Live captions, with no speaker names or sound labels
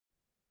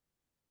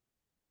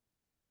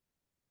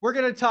We're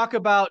going to talk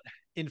about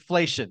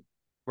inflation.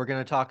 We're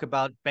going to talk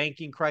about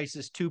banking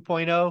crisis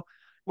 2.0.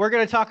 We're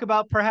going to talk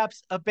about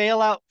perhaps a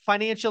bailout,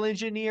 financial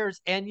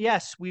engineers, and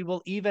yes, we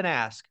will even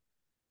ask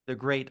the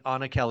great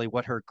Anna Kelly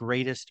what her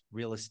greatest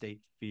real estate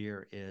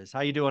fear is.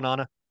 How you doing,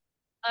 Anna?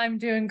 I'm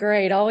doing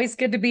great. Always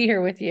good to be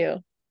here with you.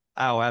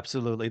 Oh,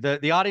 absolutely.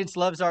 The audience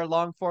loves our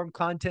long form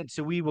content,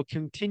 so we will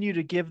continue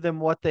to give them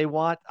what they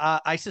want.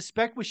 I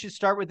suspect we should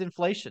start with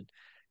inflation.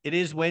 It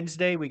is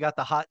Wednesday. We got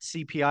the hot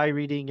CPI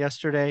reading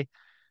yesterday.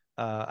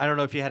 I don't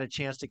know if you had a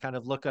chance to kind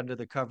of look under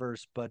the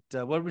covers, but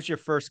what was your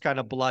first kind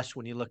of blush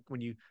when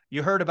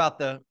you heard about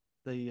the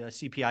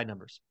CPI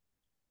numbers?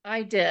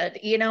 I did.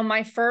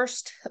 My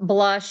first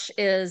blush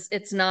is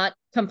it's not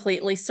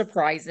completely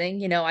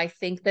surprising. I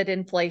think that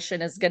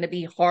inflation is going to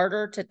be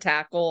harder to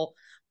tackle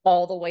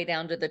all the way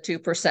down to the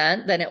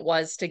 2% than it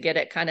was to get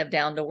it kind of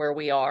down to where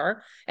we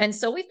are. And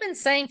so we've been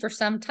saying for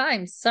some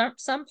time,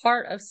 some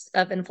part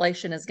of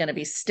inflation is going to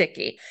be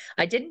sticky.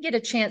 I didn't get a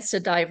chance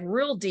to dive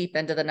real deep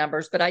into the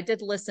numbers, but I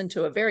did listen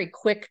to a very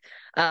quick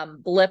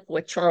blip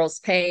with Charles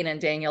Payne and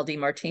Danielle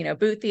DiMartino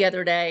Booth the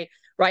other day,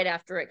 right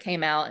after it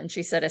came out. And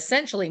she said,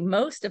 essentially,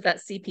 most of that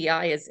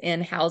CPI is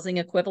in housing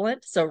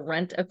equivalent, so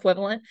rent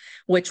equivalent,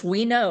 which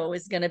we know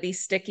is going to be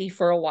sticky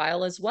for a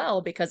while as well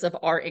because of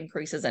our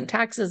increases in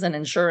taxes and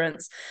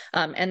insurance,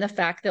 and the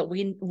fact that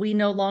we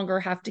no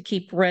longer have to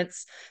keep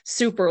rents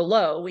super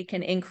low. We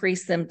can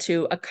increase them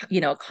to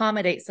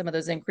accommodate some of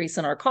those increase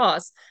in our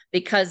costs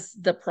because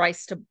the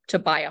price to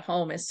buy a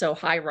home is so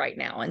high right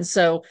now. And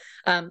so,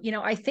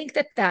 I think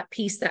that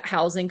piece, that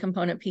housing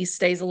component piece,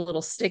 stays a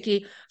little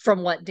sticky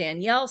from what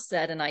Danielle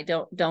said, and I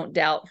don't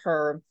doubt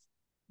her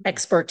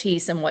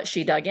expertise and what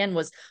she dug in.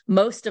 Was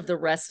most of the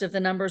rest of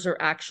the numbers are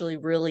actually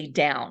really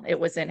down. It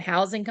was in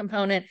housing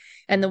component,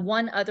 and the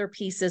one other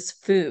piece is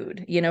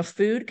food.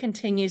 Food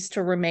continues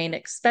to remain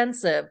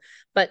expensive,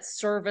 but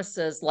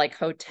services like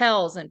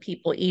hotels and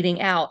people eating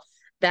out,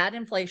 that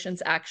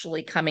inflation's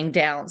actually coming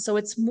down. So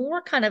it's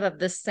more kind of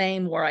the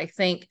same, where I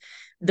think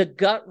the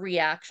gut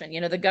reaction,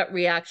 the gut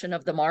reaction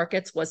of the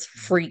markets was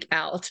freak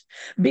out,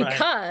 Right.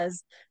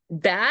 because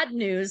bad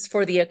news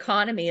for the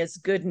economy is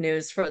good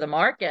news for the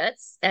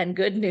markets, and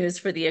good news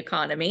for the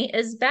economy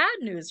is bad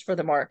news for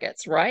the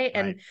markets, right? Right.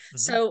 And Mhm.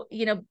 so,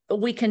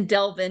 we can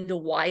delve into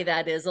why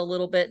that is a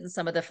little bit, and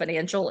some of the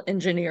financial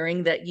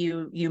engineering that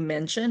you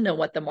mentioned and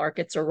what the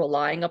markets are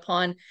relying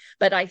upon.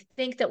 But I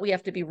think that we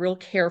have to be real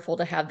careful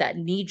to have that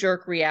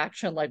knee-jerk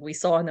reaction like we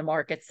saw in the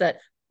markets, that,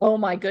 oh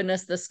my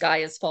goodness, the sky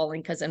is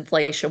falling because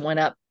inflation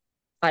went up,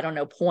 I don't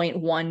know,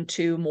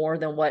 0.12 more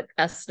than what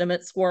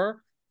estimates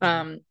were.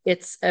 Mhm.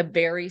 It's a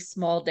very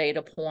small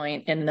data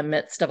point in the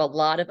midst of a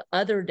lot of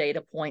other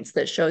data points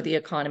that show the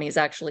economy is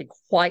actually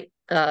quite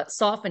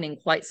softening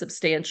quite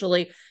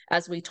substantially,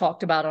 as we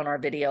talked about on our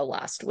video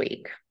last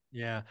week.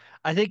 Yeah,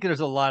 I think there's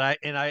a lot.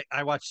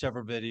 I watched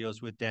several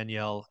videos with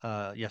Danielle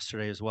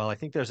yesterday as well. I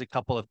think there's a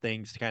couple of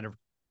things kind of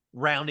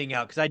rounding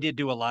out because I did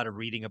do a lot of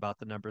reading about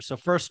the numbers. So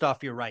first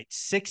off, you're right.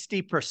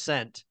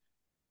 60%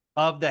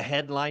 of the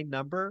headline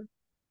number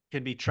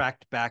can be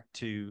tracked back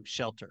to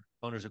shelter,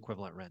 owner's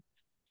equivalent rent.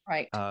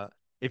 Right. Uh,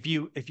 if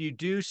you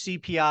do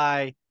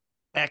CPI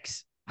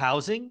X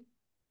housing,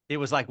 it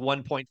was like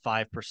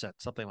 1.5%,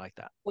 something like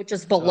that. Which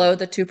is So below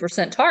the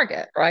 2%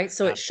 target, right?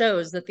 So yeah, it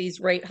shows that these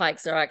rate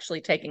hikes are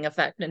actually taking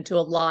effect into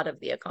a lot of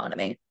the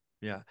economy.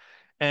 yeah.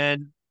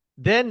 And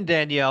then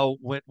Danielle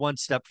went one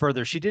step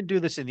further. She didn't do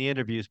this in the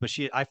interviews, but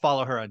I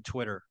follow her on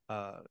Twitter.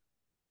 I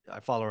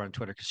follow her on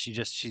Twitter because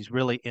she's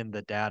really in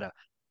the data.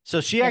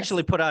 So she Yes.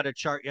 actually put out a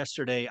chart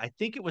yesterday. I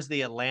think it was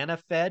the Atlanta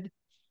Fed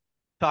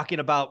talking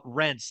about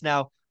rents.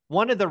 Now,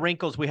 one of the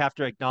wrinkles we have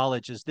to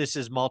acknowledge is this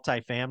is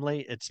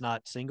multifamily, it's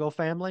not single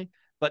family,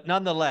 but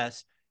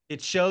nonetheless,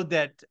 it showed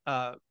that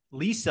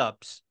lease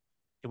ups,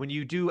 when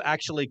you do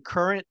actually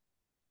current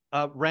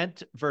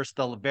rent versus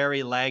the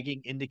very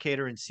lagging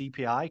indicator in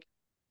CPI,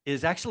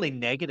 is actually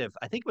negative.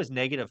 I think it was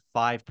negative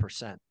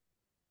 5%.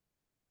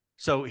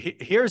 So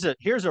here's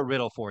a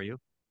riddle for you.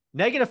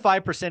 Negative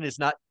 5% is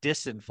not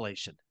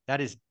disinflation. That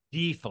is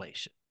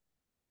deflation.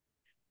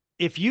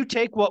 If you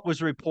take what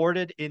was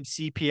reported in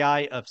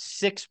CPI of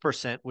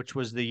 6%, which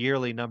was the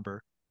yearly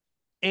number,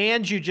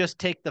 and you just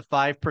take the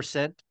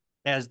 5%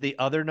 as the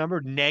other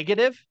number,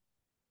 negative,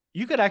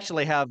 you could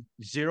actually have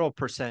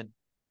 0%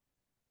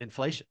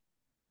 inflation,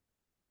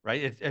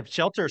 right? If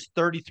shelter is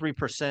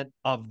 33%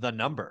 of the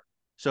number.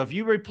 So if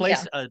you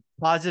replace Yeah. a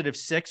positive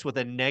 6 with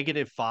a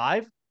negative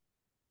 5,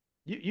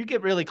 you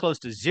get really close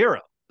to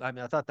zero. I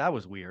mean, I thought that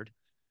was weird.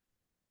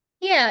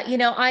 Yeah,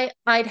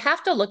 I'd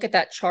have to look at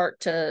that chart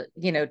to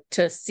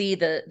see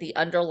the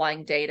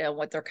underlying data and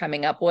what they're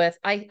coming up with.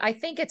 I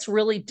think it's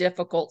really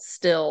difficult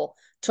still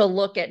to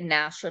look at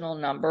national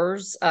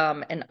numbers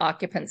and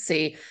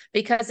occupancy,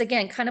 because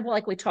again, kind of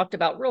like we talked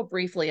about real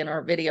briefly in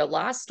our video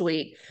last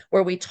week,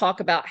 where we talk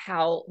about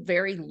how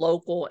very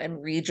local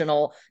and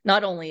regional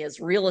not only is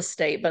real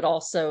estate, but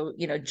also,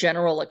 you know,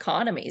 general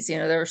economies. You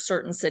know, there are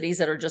certain cities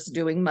that are just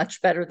doing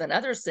much better than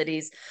other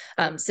cities.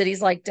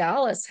 Cities like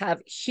Dallas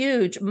have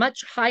huge,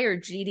 much higher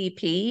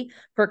GDP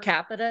per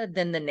capita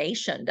than the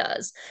nation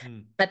does.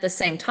 At the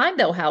same time,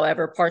 though,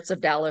 however, parts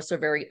of Dallas are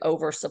very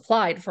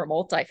oversupplied for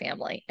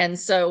multifamily. And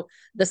so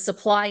the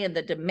supply and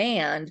the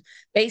demand,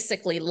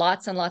 basically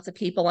lots and lots of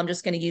people, I'm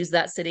just going to use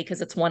that city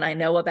because it's one I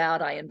know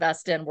about, I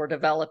invest in, we're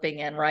developing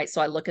in, right?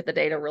 So I look at the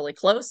data really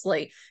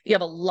closely. You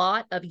have a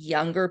lot of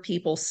younger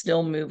people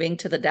still moving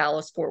to the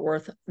Dallas-Fort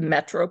Worth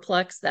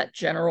Metroplex, that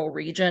general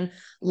region.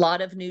 A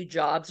lot of new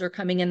jobs are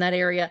coming in that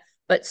area.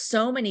 But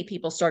so many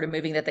people started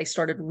moving that they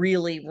started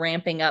really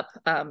ramping up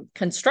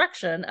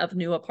construction of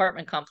new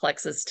apartment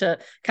complexes to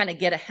kind of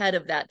get ahead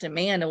of that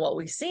demand. And what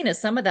we've seen is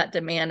some of that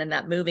demand and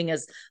that moving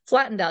has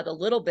flattened out a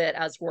little bit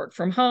as work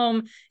from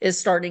home is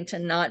starting to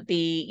not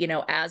be, you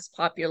know, as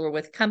popular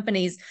with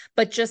companies.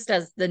 But just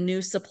as the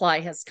new supply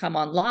has come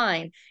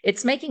online,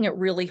 it's making it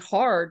really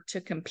hard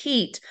to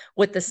compete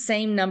with the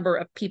same number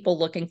of people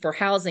looking for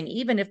housing,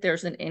 even if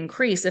there's an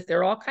increase. If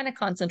they're all kind of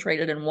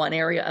concentrated in one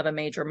area of a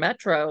major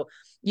metro,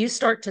 you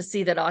start to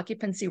see that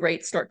occupancy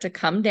rates start to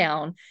come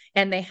down,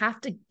 and they have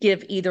to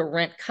give either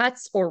rent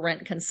cuts or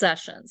rent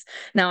concessions.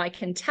 Now, I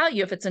can tell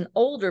you if it's an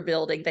older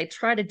building, they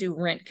try to do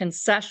rent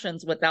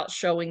concessions without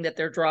showing that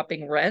they're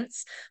dropping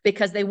rents,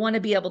 because they want to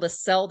be able to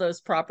sell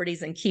those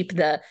properties and keep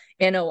the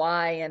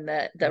NOI and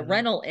the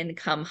rental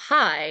income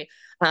high.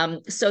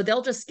 So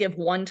they'll just give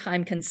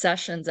one-time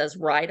concessions as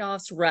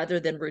write-offs rather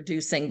than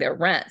reducing their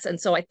rents. And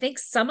so I think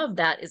some of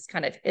that is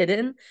kind of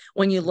hidden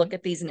when you look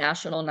at these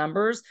national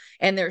numbers,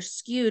 and they're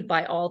skewed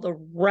by all the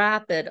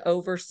rapid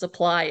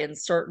oversupply in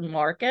certain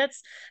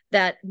markets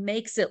that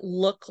makes it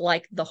look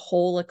like the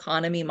whole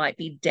economy might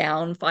be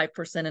down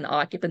 5% in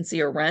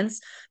occupancy or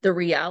rents. The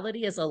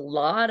reality is a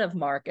lot of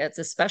markets,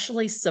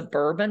 especially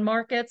suburban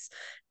markets,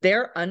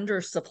 they're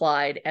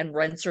undersupplied and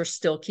rents are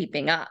still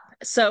keeping up.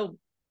 So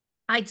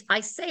I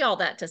say all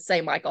that to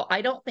say, Michael,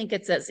 I don't think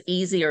it's as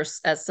easy or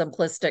as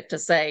simplistic to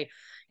say,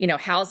 you know,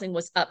 housing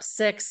was up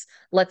 6,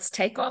 let's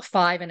take off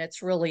 5, and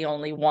it's really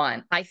only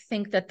 1. I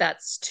think that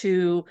that's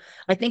too,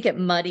 I think it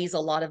muddies a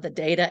lot of the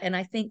data. And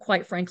I think,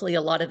 quite frankly,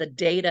 a lot of the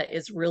data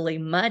is really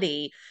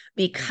muddy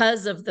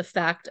because of the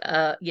fact,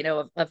 you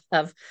know,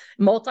 of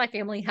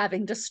multifamily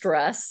having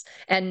distress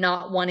and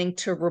not wanting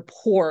to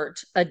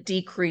report a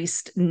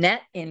decreased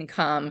net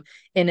income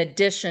in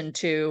addition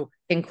to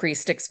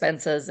increased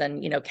expenses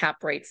and, you know,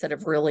 cap rates that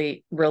have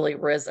really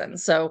risen.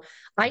 So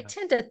I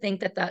tend to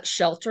think that that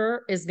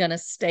shelter is going to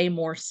stay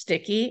more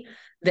sticky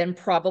than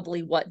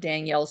probably what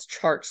Danielle's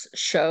charts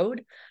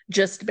showed,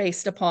 just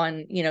based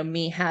upon, you know,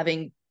 me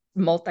having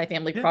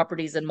multifamily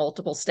properties in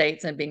multiple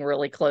states and being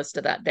really close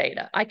to that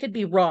data. I could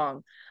be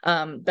wrong,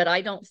 but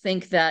I don't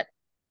think that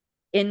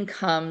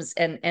incomes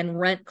and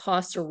rent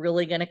costs are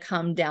really going to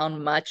come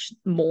down much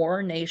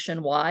more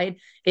nationwide.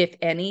 If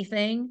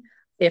anything,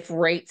 if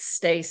rates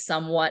stay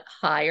somewhat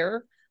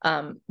higher,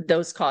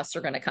 those costs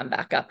are going to come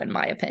back up, in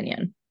my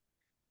opinion.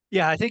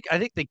 Yeah, I think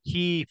the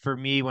key for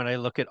me when I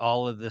look at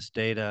all of this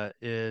data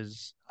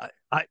is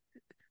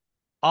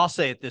I'll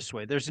say it this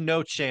way: there's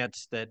no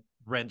chance that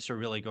rents are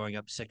really going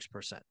up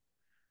 6%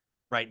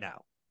 right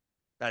now.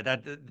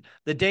 That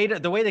the data,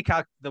 the way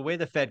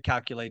the Fed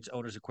calculates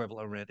owner's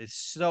equivalent rent is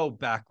so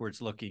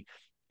backwards looking,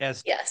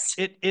 as Yes.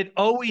 it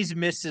always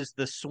misses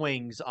the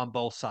swings on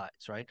both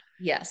sides, right?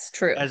 Yes,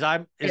 true. As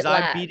I'm beating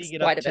Lags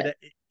it up quite a bit.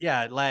 today,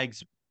 yeah, it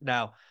lags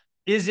now.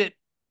 Is it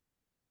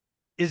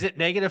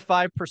negative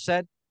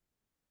 5%?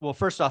 Well,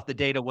 first off, the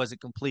data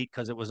wasn't complete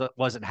because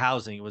wasn't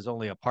housing; it was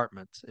only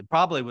apartments. It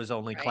probably was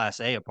only Right. Class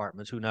A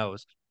apartments. Who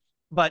knows?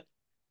 But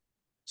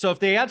so if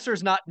the answer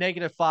is not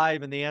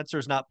 -5 and the answer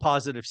is not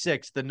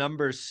 +6, the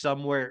number's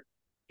somewhere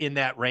in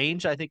that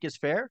range, I think is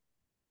fair,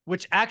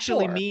 which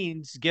actually Sure.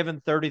 means,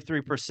 given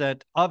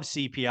 33% of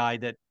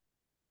CPI, that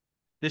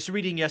this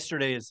reading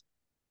yesterday is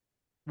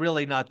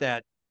really not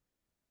that,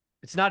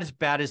 it's not as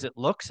bad as it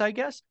looks, I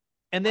guess.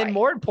 And then Right.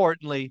 more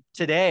importantly,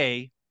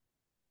 today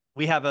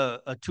we have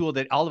a tool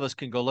that all of us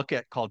can go look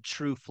at called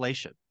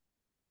Trueflation.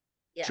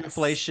 Yes.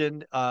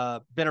 Trueflation,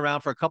 been around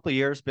for a couple of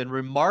years, been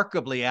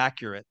remarkably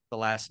accurate the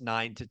last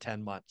 9 to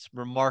 10 months,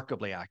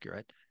 remarkably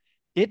accurate.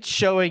 It's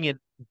showing it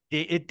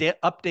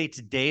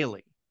updates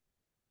daily.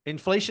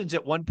 Inflation's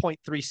at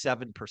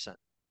 1.37%.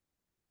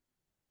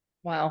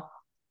 Wow.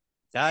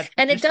 That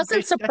And it just doesn't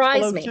that's surprise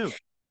below me. two.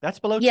 That's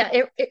below two.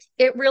 Yeah,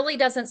 it really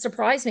doesn't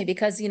surprise me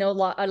because, you know,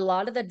 a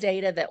lot of the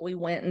data that we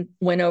went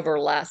over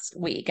last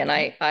week, and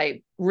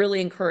I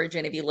really encourage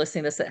any of you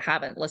listening to this that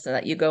haven't listened,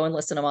 that you go and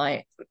listen to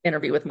my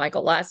interview with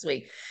Michael last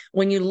week.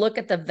 When you look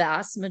at the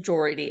vast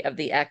majority of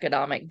the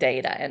economic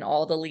data and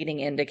all the leading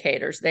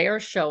indicators, they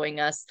are showing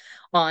us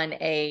on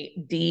a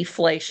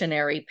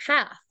deflationary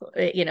path.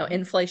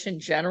 Inflation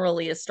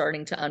generally is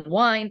starting to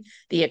unwind.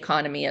 The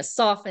economy is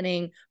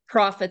softening.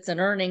 Profits and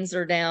earnings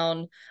are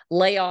down.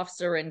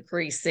 Layoffs are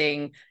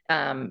increasing.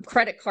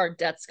 Credit card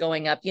debt's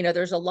going up.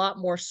 There's a lot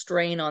more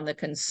strain on the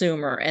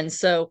consumer. And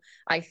so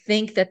I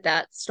think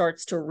that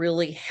starts to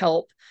really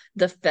help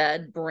the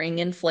Fed bring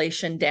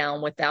inflation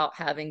down without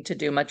having to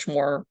do much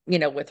more,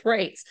 with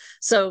rates.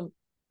 So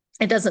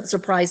it doesn't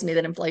surprise me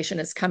that inflation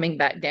is coming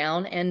back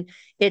down. And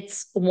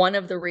it's one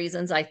of the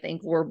reasons I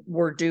think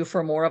we're due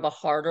for more of a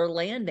harder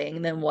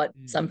landing than what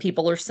some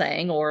people are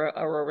saying, or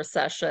a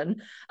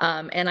recession.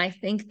 And I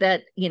think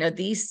that,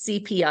 these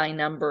CPI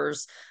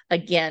numbers,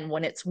 again,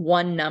 when it's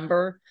one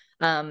number,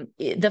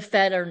 the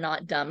Fed are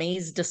not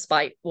dummies,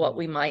 despite what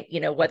we might,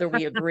 whether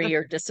we agree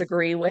or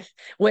disagree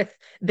with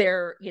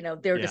their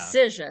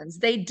decisions.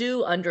 They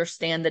do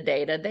understand the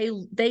data.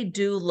 They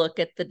do look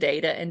at the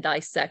data and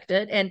dissect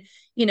it. And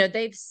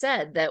they've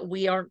said that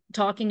we aren't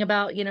talking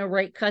about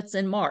rate cuts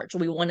in March.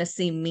 We want to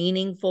see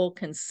meaningful,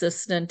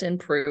 consistent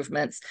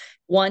improvements.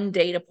 One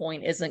data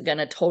point isn't going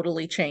to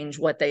totally change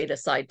what they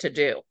decide to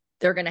do.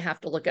 They're going to have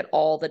to look at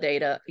all the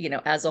data,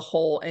 as a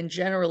whole. And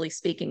generally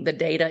speaking, the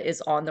data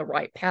is on the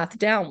right path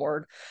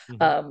downward,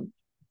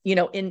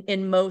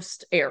 in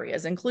most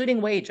areas,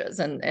 including wages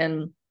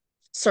and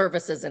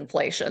services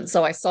inflation.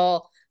 So I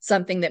saw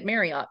something that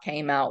Marriott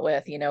came out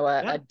with,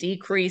 a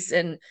decrease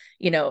in,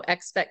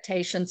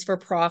 expectations for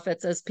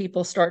profits as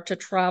people start to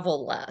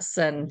travel less,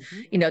 and,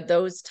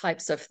 those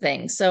types of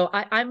things. So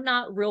I'm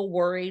not real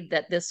worried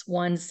that this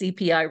one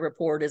CPI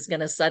report is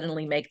going to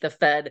suddenly make the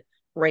Fed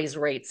raise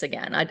rates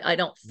again. I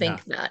don't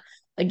think that.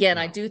 Again,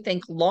 I do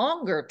think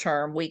longer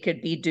term, we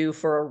could be due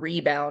for a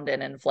rebound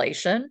in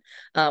inflation,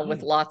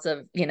 with lots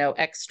of,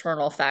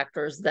 external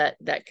factors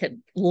that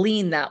could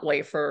lean that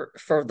way for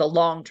the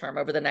long term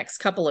over the next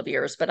couple of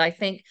years. But I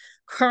think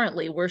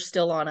currently we're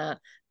still on a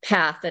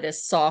path that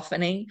is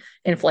softening.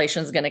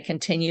 Inflation is going to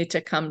continue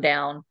to come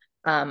down.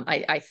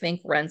 I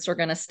think rents are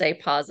going to stay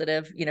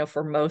positive,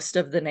 for most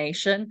of the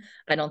nation.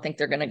 I don't think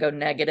they're going to go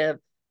negative.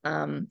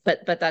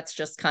 But that's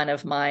just kind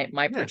of my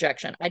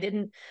projection. I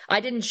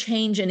didn't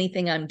change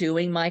anything I'm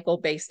doing, Michael,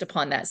 based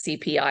upon that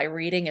CPI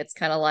reading. It's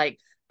kind of like,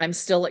 I'm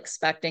still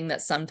expecting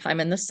that sometime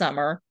in the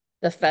summer,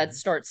 the Fed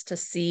starts to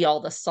see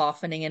all the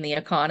softening in the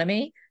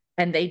economy,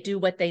 and they do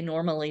what they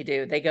normally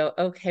do. They go,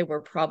 okay,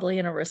 we're probably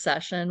in a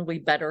recession. We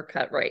better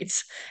cut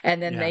rates. And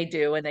then they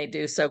do, and they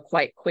do so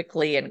quite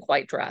quickly and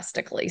quite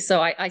drastically. So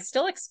I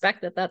still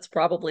expect that that's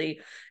probably,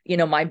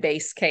 my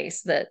base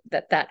case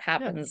that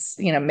happens,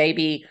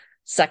 maybe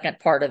second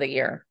part of the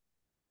year.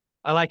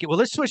 I like it. Well,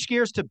 let's switch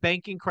gears to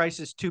banking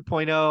crisis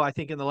 2.0. I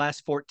think in the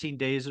last 14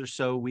 days or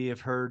so, we have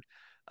heard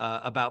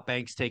about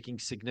banks taking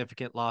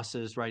significant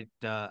losses, right?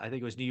 I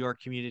think it was New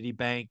York Community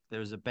Bank. There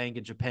was a bank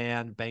in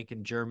Japan, bank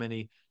in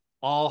Germany,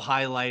 all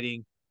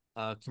highlighting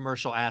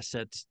commercial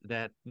assets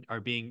that are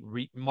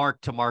being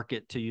marked to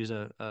market, to use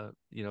a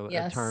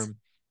term.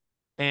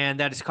 And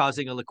that is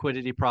causing a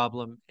liquidity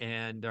problem,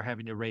 and they're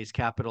having to raise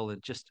capital,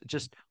 and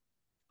just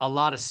a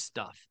lot of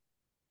stuff.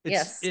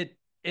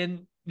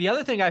 And the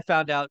other thing I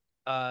found out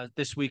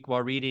this week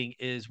while reading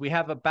is we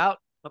have about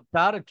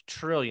 $1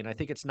 trillion. I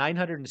think it's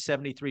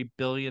 $973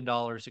 billion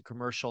of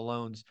commercial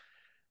loans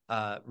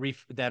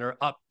that are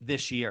up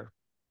this year.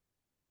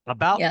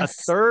 About a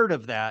third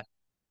of that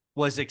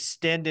was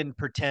extend and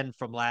pretend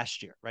from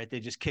last year, right? They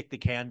just kicked the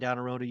can down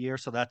the road a year.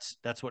 So that's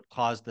what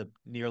caused the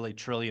nearly $1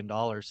 trillion.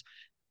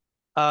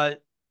 How,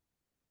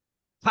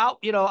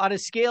 on a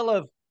scale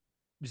of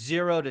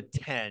 0 to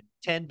 10,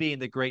 10 being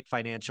the great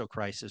financial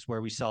crisis where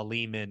we saw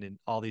Lehman and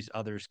all these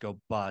others go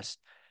bust.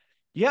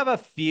 Do you have a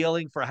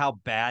feeling for how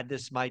bad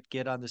this might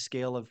get on the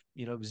scale of,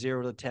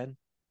 0 to 10?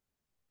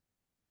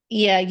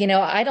 Yeah,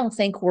 I don't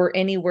think we're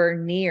anywhere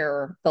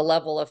near the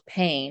level of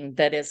pain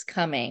that is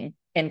coming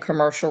in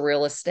commercial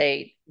real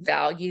estate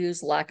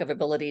values, lack of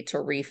ability to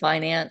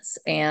refinance,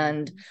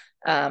 and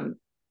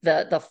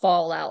the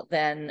fallout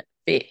then,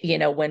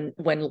 when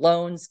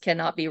loans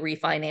cannot be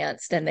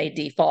refinanced and they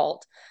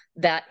default,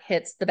 that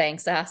hits the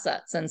bank's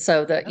assets. And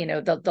so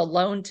the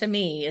loan to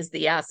me is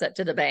the asset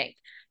to the bank.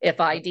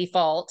 If I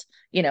default,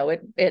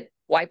 it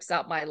wipes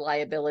out my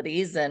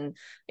liabilities, and,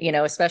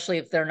 especially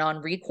if they're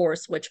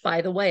non-recourse, which,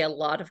 by the way, a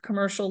lot of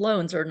commercial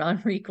loans are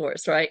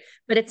non-recourse, right?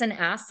 But it's an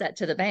asset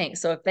to the bank.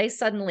 So if they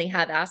suddenly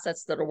have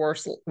assets that are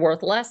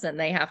worth less, and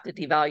they have to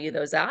devalue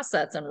those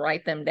assets and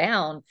write them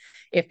down,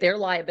 if their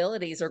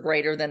liabilities are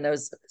greater than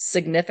those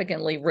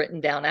significantly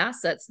written down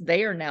assets,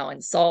 they are now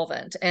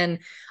insolvent. And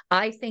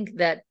I think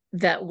that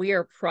that we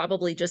are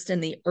probably just in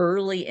the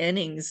early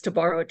innings, to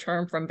borrow a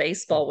term from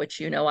baseball, which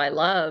I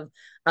love,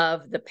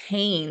 of the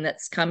pain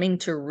that's coming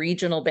to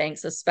regional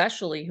banks,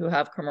 especially who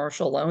have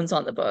commercial loans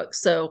on the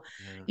books. So,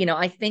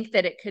 I think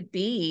that it could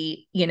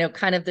be,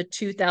 kind of the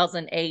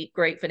 2008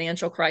 great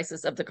financial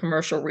crisis of the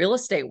commercial real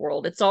estate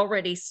world. It's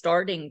already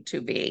starting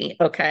to be,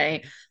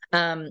 okay?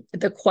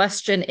 The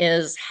question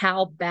is,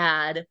 how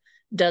bad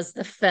does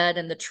the Fed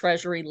and the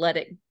Treasury let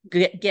it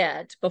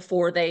get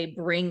before they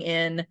bring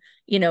in,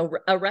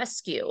 a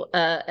rescue?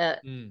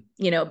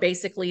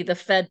 Basically the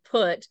Fed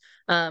put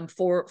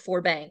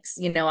for banks.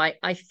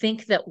 I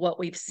think that what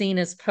we've seen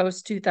is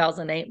post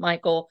 2008,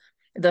 Michael,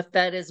 the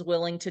Fed is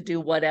willing to do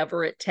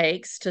whatever it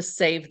takes to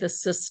save the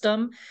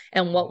system.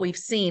 And what we've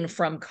seen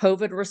from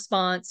COVID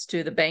response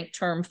to the bank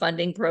term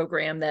funding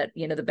program that,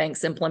 the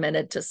banks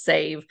implemented to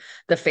save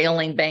the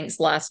failing banks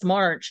last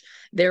March,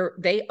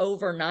 they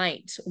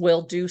overnight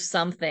will do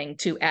something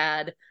to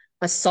add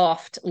a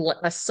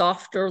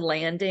softer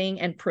landing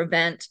and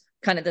prevent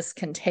kind of this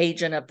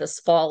contagion of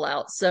this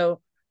fallout. So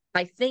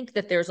I think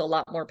that there's a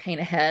lot more pain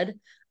ahead.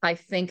 I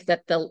think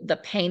that the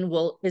pain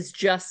is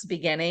just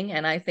beginning.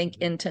 And I think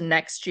into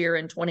next year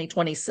in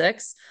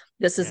 2026,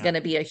 this is going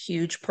to be a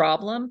huge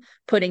problem,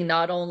 putting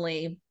not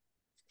only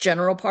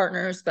general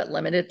partners, but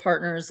limited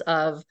partners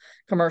of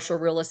commercial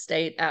real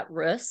estate at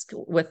risk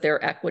with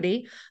their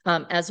equity,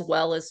 as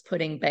well as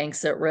putting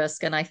banks at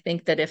risk. And I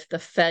think that if the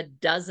Fed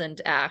doesn't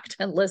act,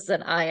 and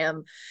listen,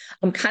 I'm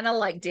kind of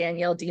like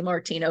Danielle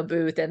DiMartino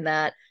Booth in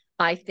that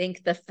I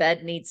think the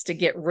Fed needs to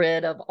get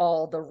rid of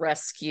all the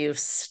rescue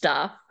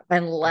stuff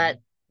and let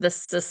the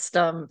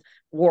system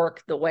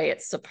work the way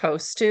it's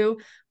supposed to.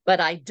 But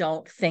I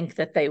don't think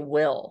that they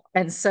will.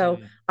 And so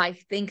I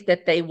think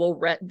that they will,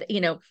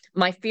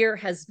 my fear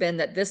has been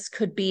that this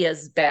could be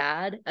as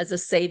bad as a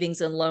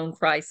savings and loan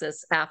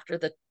crisis after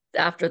the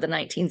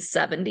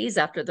 1970s,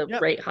 after the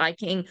rate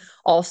hiking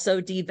also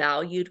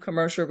devalued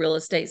commercial real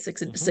estate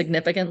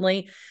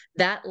significantly.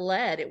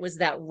 It was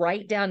that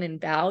write down in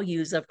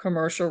values of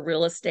commercial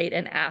real estate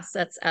and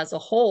assets as a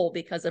whole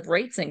because of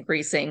rates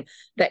increasing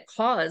that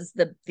caused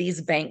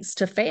these banks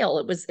to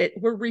fail.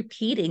 We're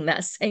repeating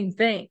that same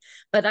thing.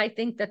 But I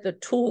think that the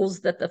tools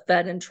that the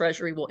Fed and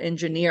Treasury will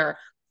engineer,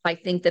 I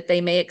think that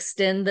they may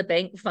extend the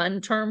bank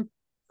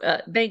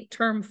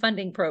term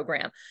funding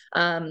program.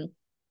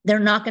 They're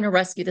not going to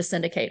rescue the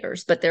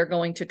syndicators, but they're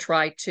going to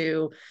try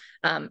to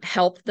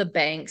help the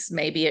banks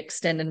maybe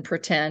extend and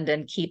pretend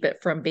and keep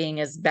it from being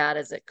as bad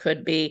as it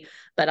could be.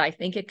 But I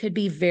think it could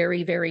be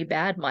very, very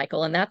bad,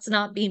 Michael. And that's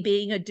not me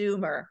being a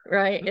doomer,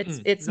 right?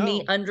 It's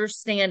me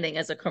understanding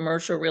as a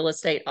commercial real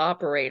estate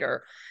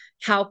operator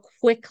how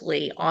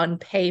quickly on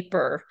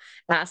paper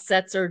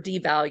assets are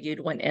devalued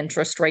when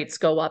interest rates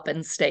go up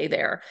and stay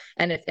there.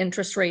 And if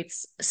interest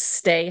rates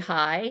stay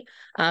high,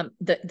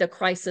 the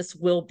crisis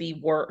will be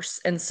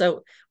worse. And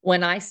so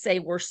when I say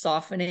we're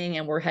softening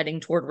and we're heading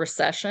toward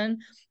recession,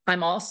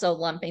 I'm also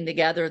lumping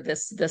together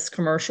this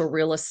commercial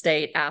real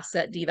estate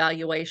asset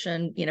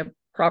devaluation.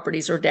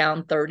 Properties are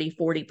down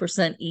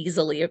 30-40%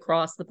 easily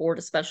across the board,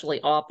 especially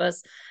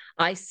office.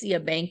 I see a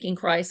banking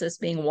crisis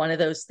being one of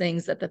those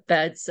things that the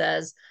Fed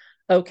says,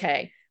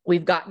 okay,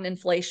 we've gotten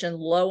inflation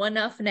low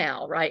enough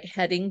now, right?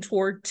 Heading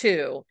toward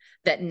 2,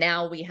 that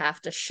now we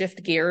have to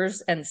shift gears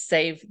and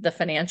save the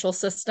financial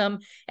system.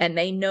 And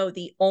they know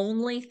the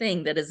only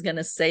thing that is going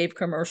to save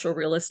commercial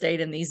real estate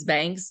in these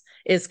banks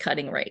is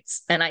cutting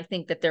rates. And I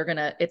think that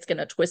it's going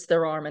to twist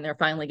their arm and they're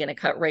finally going to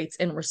cut rates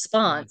in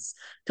response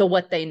to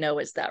what they know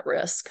is that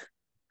risk.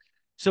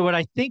 So what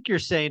I think you're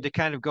saying, to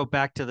kind of go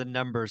back to the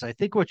numbers, I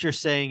think what you're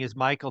saying is,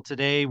 Michael,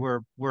 today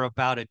we're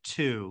about a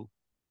 2.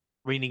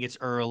 Meaning it's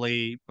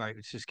early, right?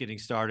 It's just getting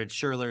started.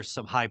 Sure, there's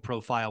some high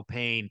profile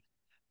pain,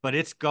 but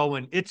it's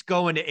going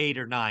to 8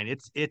 or 9.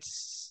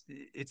 It's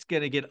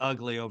going to get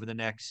ugly over the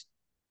next,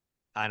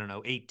 I don't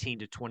know, 18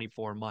 to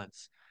 24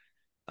 months.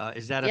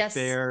 Is that a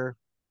fair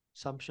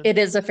assumption? It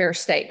is a fair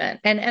statement.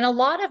 And a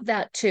lot of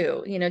that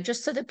too,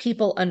 just so that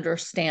people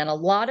understand, a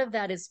lot of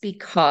that is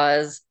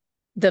because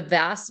the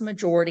vast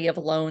majority of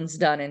loans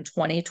done in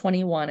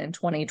 2021 and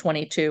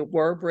 2022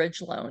 were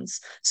bridge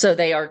loans. So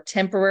they are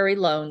temporary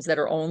loans that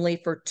are only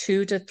for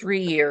 2 to 3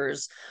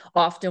 years,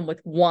 often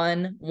with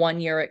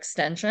one-year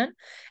extension.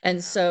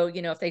 And so,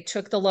 if they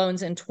took the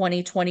loans in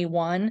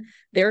 2021,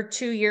 their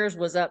 2 years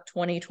was up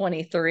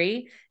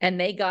 2023, and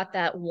they got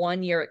that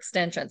 1-year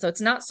extension. So it's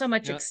not so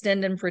much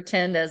extend and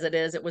pretend as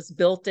it was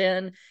built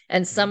in.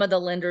 And some of the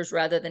lenders,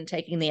 rather than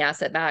taking the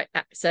asset back,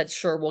 said,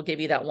 sure, we'll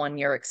give you that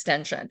 1-year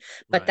extension.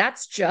 But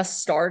that's just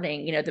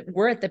starting.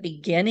 We're at the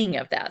beginning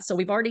of that. So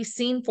we've already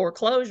seen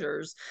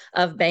foreclosures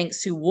of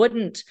banks who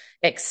wouldn't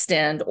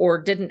extend or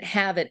didn't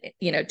have it,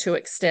 to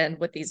extend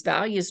with these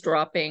values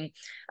dropping.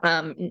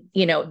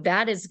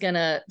 That is going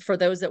to, for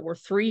those that were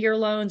 3-year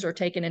loans or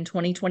taken in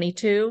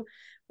 2022,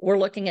 we're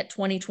looking at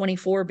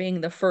 2024 being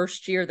the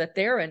first year that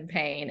they're in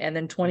pain. And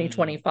then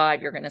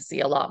 2025, you're going to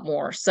see a lot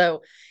more.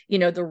 So,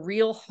 the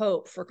real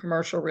hope for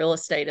commercial real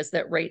estate is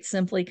that rates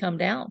simply come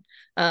down.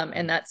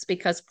 And that's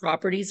because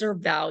properties are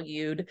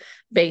valued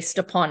based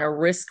upon a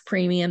risk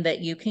premium that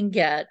you can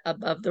get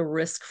above the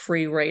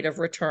risk-free rate of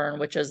return,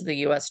 which is the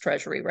U.S.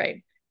 Treasury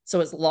rate. So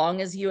as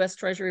long as U.S.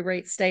 Treasury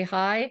rates stay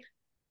high,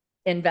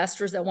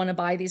 investors that want to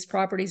buy these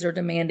properties are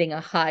demanding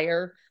a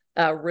higher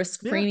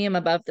risk premium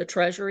above the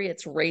Treasury.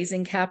 It's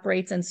raising cap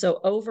rates. And so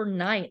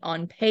overnight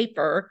on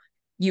paper,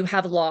 you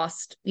have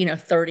lost,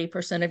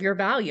 30% of your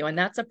value. And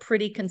that's a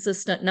pretty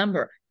consistent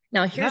number.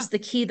 Now, here's the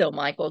key though,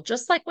 Michael,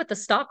 just like with the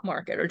stock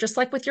market or just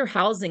like with your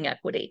housing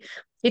equity,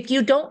 if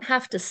you don't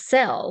have to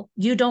sell,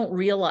 you don't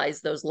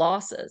realize those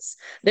losses.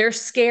 They're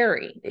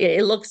scary.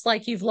 It looks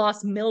like you've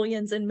lost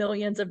millions and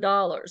millions of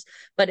dollars.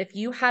 But if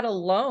you had a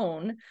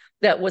loan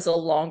that was a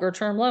longer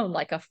term loan,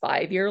 like a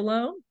 5-year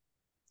loan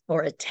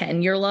or a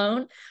 10-year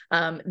loan,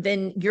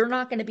 then you're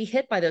not going to be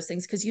hit by those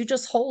things because you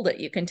just hold it.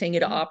 You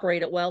continue to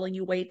operate it well and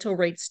you wait till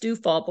rates do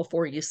fall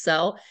before you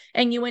sell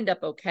and you end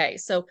up okay.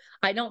 So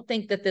I don't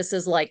think that this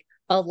is like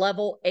a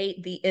level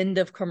 8, the end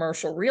of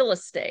commercial real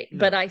estate,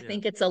 but I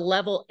think it's a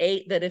level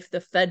 8 that if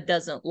the Fed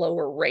doesn't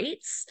lower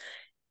rates,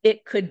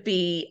 it could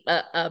be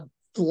a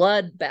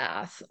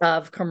bloodbath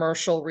of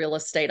commercial real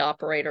estate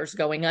operators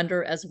going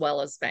under as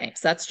well as banks.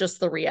 That's just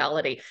the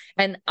reality.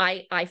 And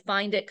I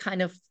find it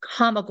kind of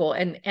comical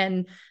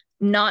and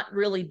not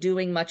really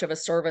doing much of a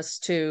service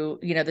to,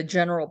 the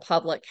general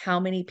public. How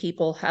many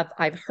people have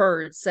I've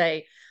heard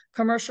say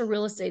commercial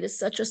real estate is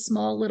such a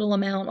small little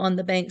amount on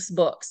the bank's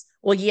books.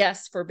 Well,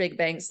 yes, for big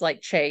banks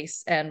like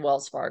Chase and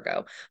Wells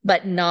Fargo,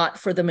 but not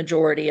for the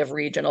majority of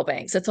regional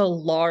banks. It's a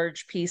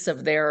large piece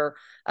of their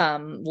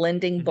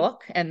lending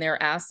book and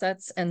their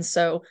assets. And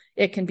so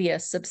it can be a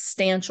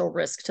substantial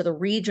risk to the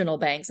regional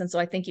banks. And so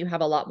I think you have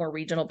a lot more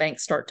regional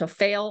banks start to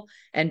fail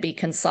and be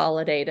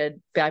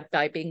consolidated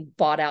by being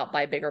bought out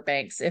by bigger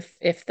banks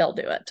if they'll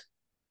do it.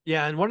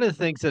 Yeah, and one of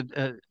the things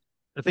that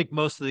I think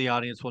most of the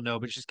audience will know,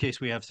 but just in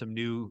case we have some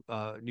new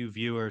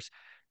viewers,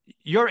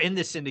 you're in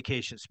the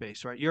syndication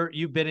space, right?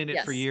 You've been in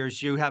it for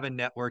years. You have a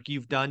network.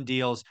 You've done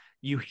deals.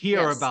 You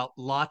hear about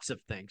lots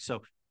of things.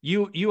 So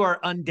you are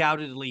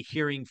undoubtedly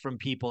hearing from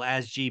people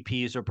as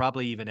GPs or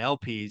probably even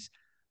LPs.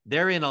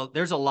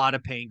 There's a lot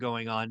of pain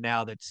going on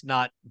now that's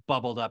not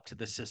bubbled up to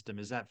the system.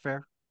 Is that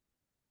fair?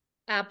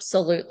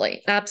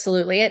 Absolutely.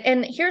 Absolutely.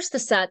 And here's the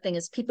sad thing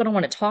is people don't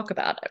want to talk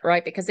about it,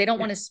 right? Because they don't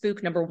want to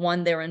spook, number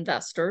one, their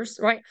investors,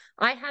 right?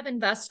 I have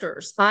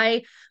investors.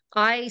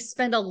 I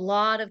spend a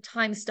lot of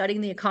time studying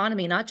the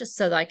economy, not just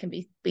so that I can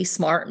be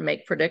smart and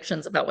make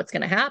predictions about what's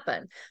going to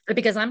happen, but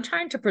because I'm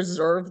trying to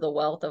preserve the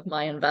wealth of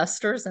my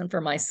investors and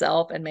for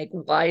myself and make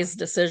wise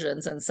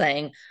decisions and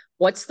saying,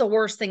 what's the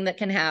worst thing that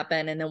can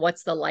happen? And then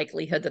what's the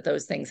likelihood that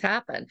those things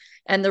happen?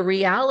 And the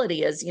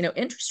reality is,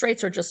 interest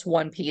rates are just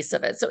one piece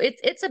of it. So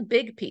it's a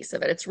big piece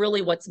of it. It's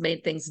really what's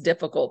made things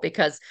difficult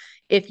because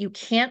if you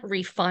can't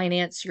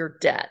refinance your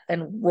debt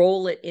and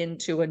roll it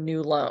into a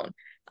new loan,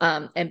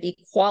 and be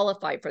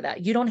qualified for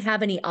that, you don't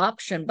have any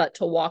option but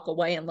to walk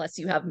away unless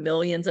you have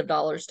millions of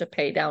dollars to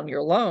pay down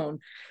your loan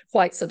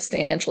quite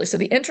substantially. So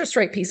the interest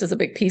rate piece is a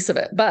big piece of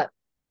it, but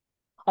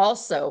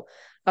also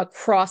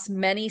across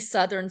many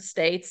southern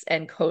states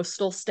and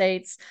coastal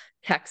states,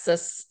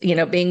 Texas,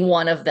 being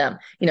one of them.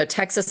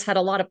 Texas had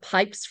a lot of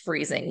pipes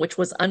freezing, which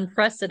was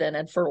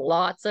unprecedented for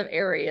lots of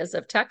areas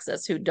of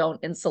Texas who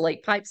don't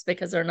insulate pipes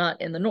because they're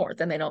not in the north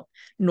and they don't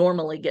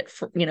normally get,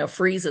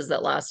 freezes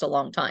that last a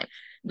long time.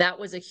 That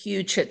was a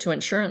huge hit to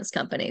insurance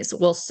companies.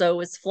 Well, so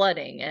is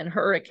flooding and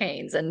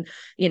hurricanes. And,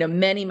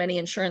 many, many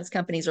insurance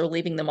companies are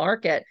leaving the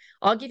market.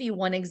 I'll give you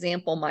one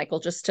example, Michael,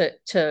 just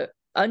to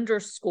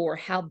underscore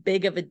how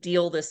big of a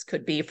deal this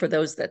could be for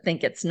those that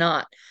think it's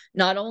not.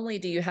 Not only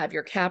do you have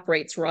your cap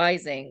rates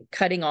rising,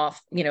 cutting off,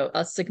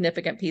 a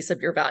significant piece of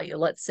your value,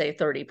 let's say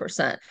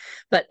 30%,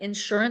 but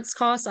insurance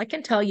costs, I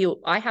can tell you,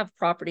 I have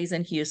properties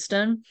in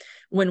Houston.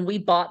 When we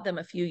bought them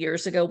a few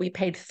years ago, we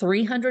paid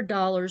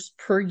 $300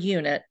 per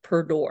unit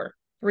per door,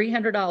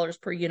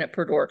 $300 per unit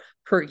per door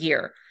per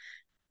year.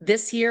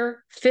 This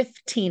year,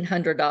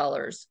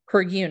 $1,500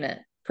 per unit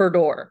per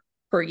door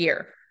per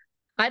year.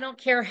 I don't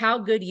care how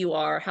good you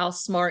are, how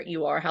smart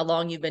you are, how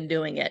long you've been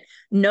doing it.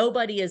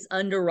 Nobody is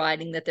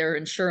underwriting that their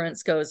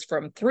insurance goes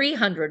from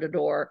 $300 a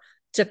door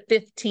to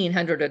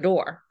 $1,500 a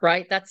door,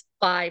 right? That's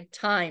 5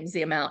 times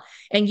the amount.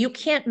 And you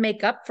can't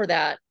make up for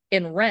that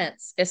in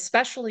rents,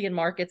 especially in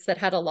markets that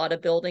had a lot of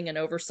building and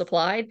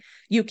oversupplied.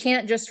 You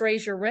can't just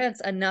raise your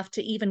rents enough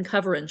to even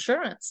cover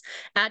insurance.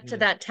 Add to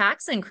that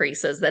tax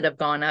increases that have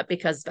gone up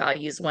because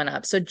values went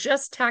up. So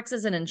just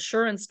taxes and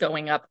insurance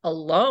going up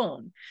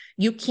alone,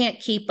 you can't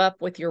keep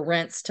up with your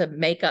rents to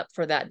make up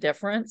for that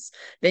difference.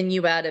 Then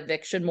you add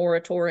eviction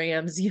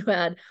moratoriums, you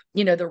add,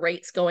 the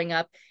rates going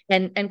up.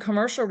 And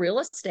commercial real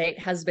estate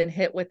has been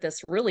hit with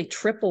this really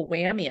triple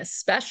whammy,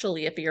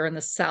 especially if you're in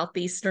the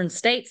southeastern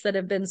states that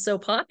have been so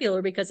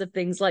popular because of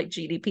things like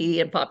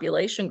GDP and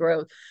population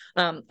growth.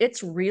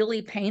 It's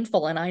really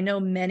painful. And I know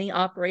many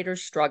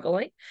operators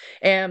struggling.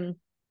 And,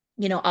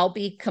 I'll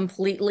be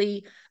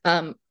completely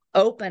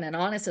open and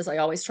honest, as I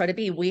always try to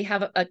be. We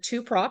have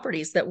two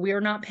properties that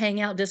we're not paying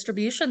out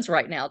distributions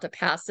right now to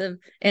passive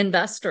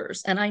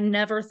investors. And I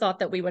never thought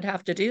that we would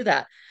have to do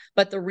that.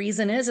 But the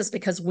reason is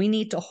because we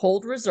need to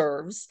hold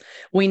reserves.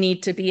 We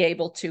need to be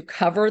able to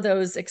cover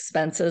those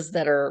expenses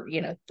that are,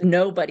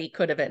 nobody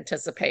could have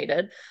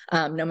anticipated,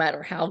 no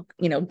matter how,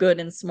 good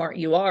and smart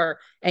you are.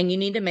 And you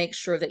need to make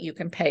sure that you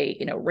can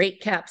pay,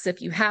 rate caps if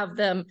you have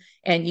them,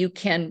 and you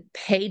can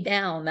pay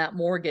down that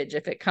mortgage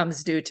if it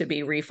comes due to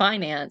be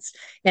refinanced,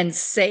 and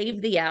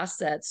save the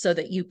assets so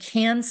that you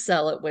can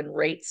sell it when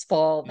rates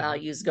fall,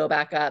 values go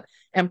back up,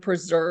 and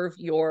preserve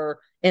your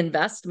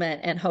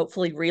investment and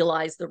hopefully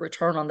realize the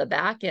return on the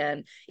back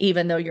end,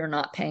 even though you're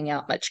not paying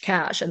out much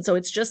cash. And so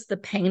it's just the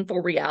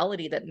painful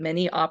reality that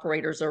many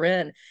operators are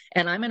in.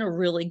 And I'm in a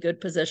really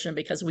good position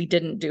because we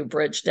didn't do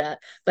bridge debt.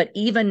 But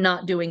even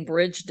not doing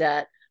bridge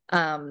debt,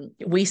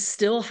 we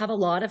still have a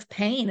lot of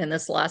pain in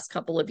this last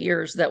couple of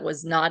years that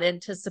was not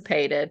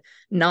anticipated,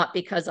 not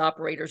because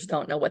operators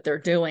don't know what they're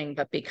doing,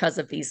 but because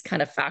of these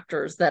kind of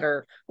factors that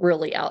are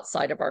really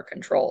outside of our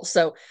control.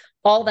 So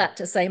all that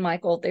to say,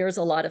 Michael, there's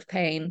a lot of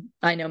pain.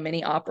 I know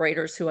many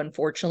operators who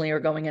unfortunately are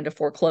going into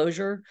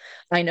foreclosure.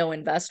 I know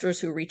investors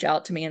who reach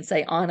out to me and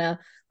say, Anna,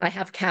 I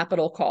have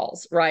capital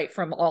calls, right?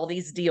 From all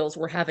these deals,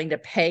 we're having to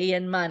pay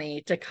in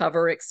money to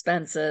cover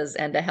expenses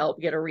and to help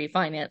get a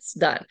refinance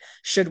done.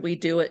 Should we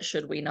do it?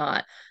 Should we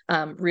not?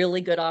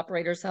 Really good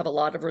operators have a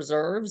lot of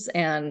reserves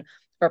and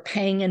are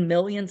paying in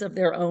millions of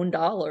their own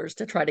dollars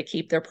to try to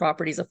keep their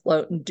properties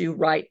afloat and do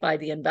right by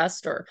the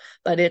investor.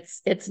 But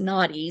it's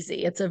not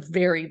easy. It's a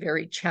very,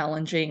 very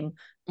challenging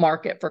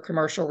market for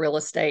commercial real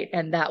estate,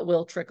 and that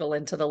will trickle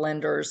into the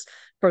lenders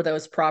for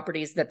those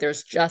properties that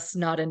there's just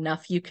not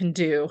enough you can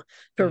do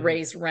to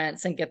raise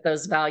rents and get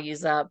those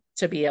values up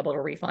to be able to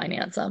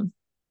refinance them.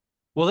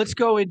 Well, let's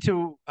go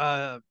into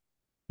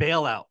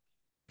bailout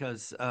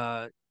because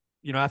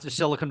after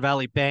Silicon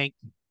Valley Bank,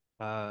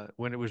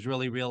 when it was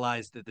really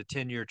realized that the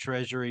 10-year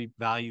Treasury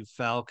value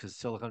fell because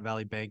Silicon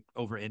Valley Bank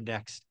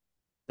over-indexed,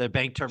 the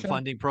Bank Term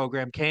Funding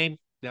Program came.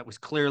 That was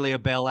clearly a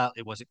bailout.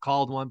 It wasn't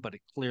called one, but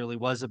it clearly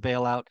was a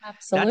bailout.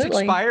 That's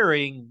Absolutely.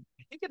 expiring.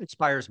 I think it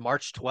expires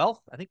March 12th.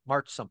 I think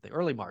March something,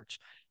 early March.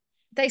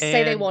 They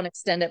say they And won't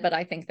extend it, but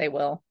I think they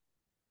will.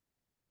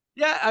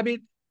 yeah, I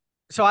mean,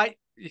 so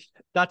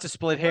not to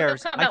split Or they'll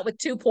hairs. come out with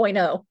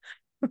 2.0.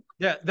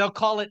 Yeah, they'll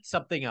call it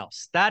something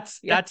else. That's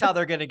Yeah, that's how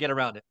they're going to get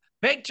around it.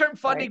 Bank Term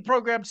Funding right,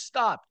 Program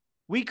stopped.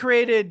 We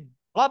created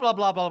blah blah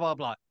blah blah blah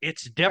blah.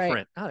 It's right.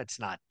 different. No, it's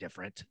not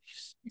different.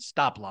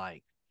 Stop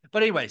lying.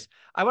 But anyways,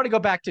 I want to go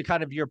back to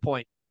kind of your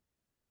point.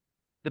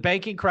 The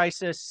banking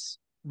crisis,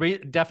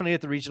 definitely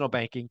at the regional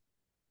banking.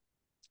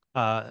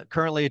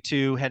 Currently a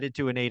 2, headed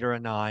to an 8 or a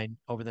 9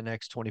 over the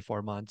next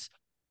 24 months.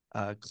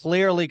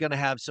 Clearly going to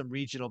have some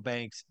regional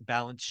banks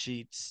balance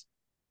sheets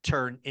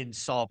turn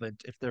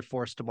insolvent if they're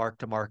forced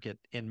to market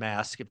in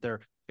mass, if they're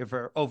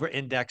over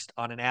indexed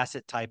on an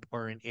asset type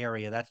or an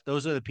area.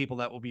 Those are the people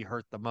that will be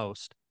hurt the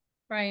most.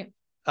 Right.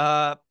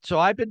 So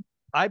I've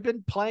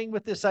been playing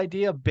with this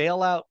idea of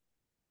bailout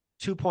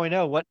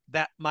 2.0, what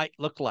that might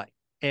look like.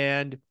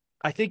 And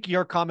I think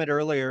your comment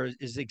earlier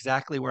is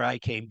exactly where I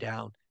came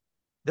down.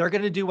 They're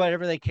going to do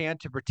whatever they can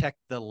to protect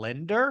the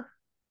lender,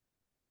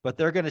 but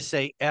they're going to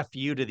say F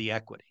you to the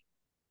equity.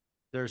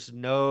 There's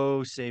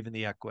no saving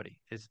the equity,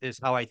 is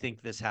how I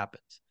think this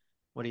happens.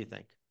 What do you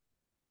think?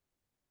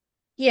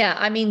 Yeah,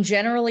 I mean,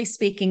 generally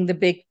speaking, the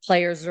big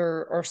players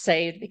are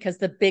saved because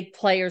the big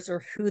players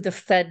are who the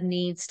Fed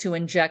needs to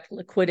inject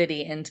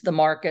liquidity into the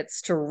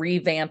markets to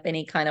revamp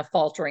any kind of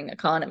faltering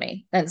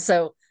economy. And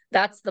so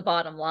that's the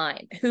bottom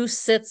line. Who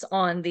sits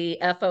on the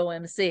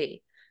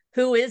FOMC?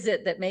 Who is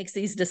it that makes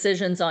these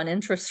decisions on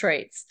interest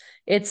rates?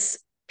 It's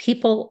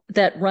people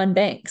that run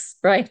banks,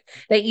 right?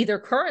 They either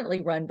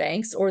currently run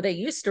banks or they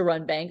used to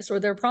run banks, or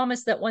they're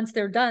promised that once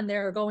they're done,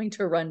 they're going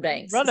to run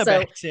banks. Run a So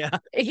bank, yeah.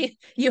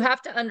 you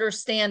have to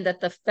understand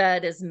that the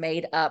Fed is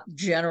made up,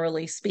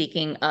 generally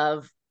speaking,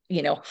 of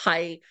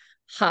high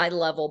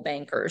level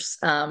bankers.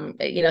 Some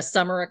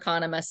are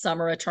economists,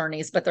 some are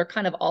attorneys, but they're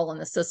kind of all in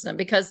the system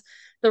because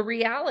the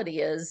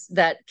reality is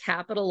that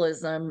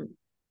capitalism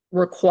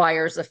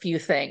requires a few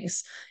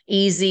things: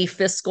 easy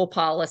fiscal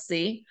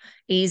policy,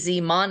 easy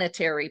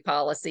monetary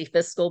policy,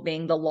 fiscal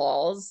being the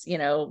laws,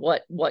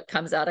 what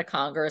comes out of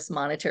Congress,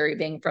 monetary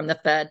being from the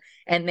Fed.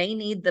 And they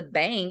need the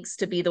banks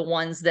to be the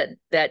ones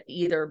that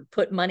either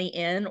put money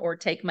in or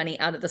take money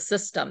out of the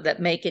system,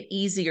 that make it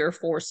easier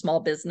for small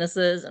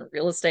businesses and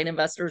real estate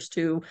investors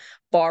to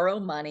borrow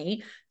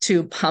money,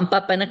 to pump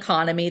up an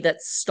economy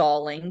that's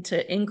stalling,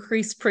 to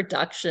increase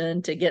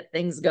production, to get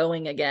things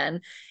going again,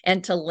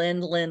 and to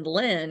lend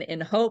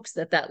in hopes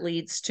that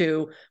leads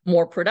to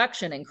more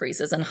production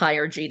increases and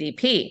higher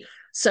GDP.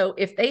 So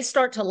if they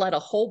start to let a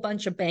whole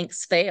bunch of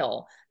banks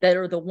fail that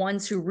are the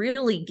ones who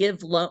really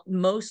give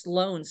most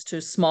loans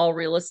to small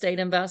real estate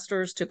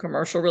investors, to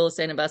commercial real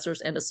estate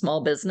investors, and to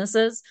small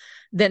businesses,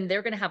 then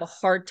they're going to have a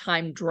hard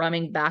time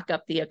drumming back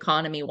up the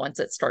economy once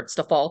it starts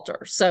to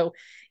falter. So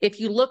if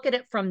you look at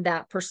it from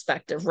that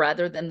perspective,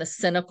 rather than the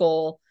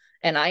cynical,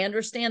 and I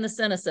understand the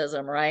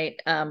cynicism, right?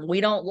 We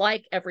don't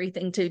like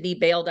everything to be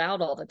bailed out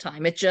all the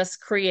time. It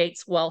just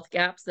creates wealth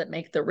gaps that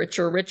make the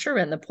richer richer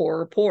and the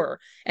poorer poorer.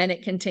 And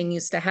it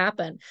continues to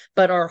happen.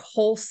 But our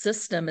whole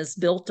system is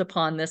built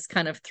upon this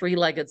kind of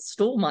three-legged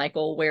stool,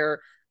 Michael,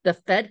 where the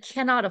Fed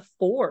cannot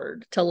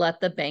afford to let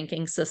the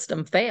banking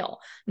system fail.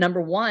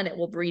 Number one, it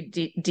will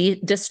breed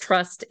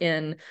distrust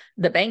in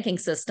the banking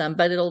system,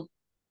 but it'll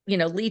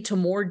lead to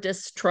more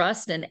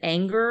distrust and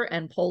anger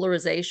and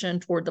polarization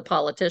toward the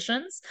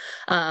politicians.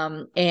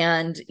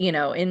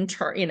 In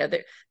turn,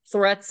 the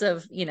threats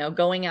of,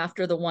 going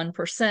after the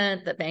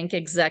 1%, the bank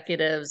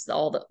executives,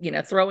 all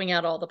the, throwing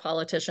out all the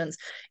politicians,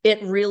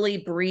 it really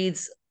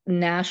breeds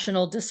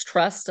national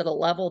distrust at a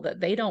level that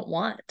they don't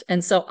want.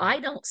 And so I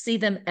don't see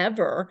them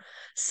ever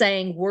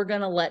saying, we're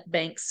going to let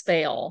banks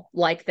fail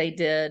like they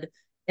did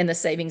in the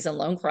savings and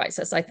loan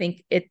crisis. I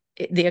think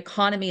the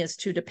economy is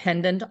too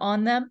dependent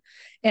on them.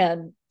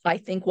 And I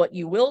think what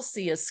you will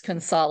see is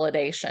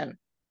consolidation.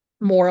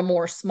 More and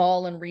more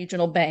small and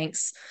regional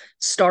banks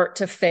start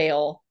to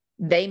fail.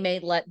 They may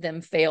let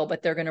them fail,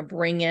 but they're going to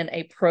bring in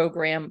a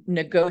program,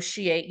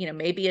 negotiate,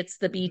 maybe it's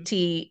the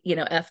BT,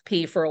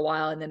 FP for a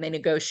while, and then they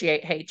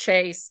negotiate, hey,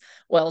 Chase,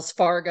 Wells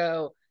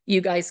Fargo,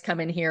 you guys come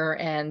in here,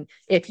 and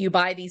if you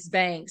buy these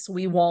banks,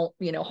 we won't,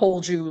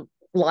 hold you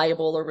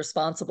liable or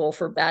responsible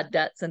for bad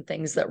debts and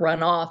things that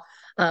run off.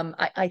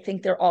 I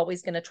think they're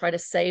always going to try to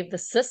save the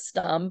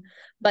system,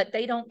 but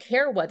they don't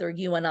care whether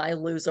you and I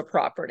lose a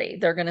property.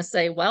 They're going to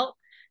say, well,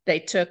 they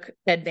took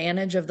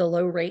advantage of the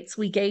low rates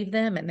we gave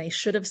them, and they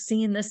should have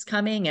seen this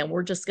coming, and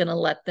we're just going to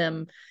let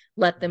them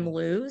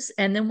lose.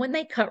 And then when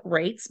they cut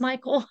rates,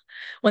 Michael,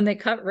 when they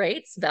cut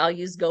rates,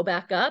 values go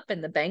back up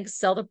and the banks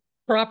sell the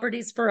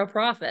properties for a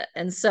profit.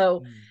 And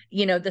so,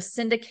 the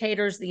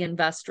syndicators, the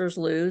investors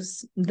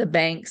lose, the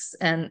banks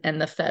and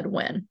the Fed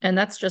win. And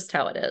that's just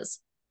how it is.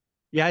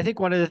 Yeah, I think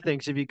one of the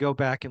things, if you go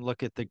back and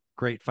look at the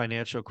great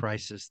financial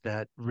crisis,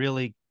 that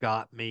really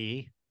got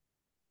me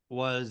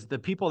was the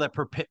people that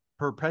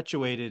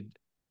perpetuated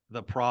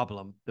the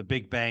problem, the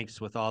big banks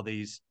with all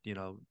these,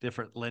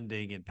 different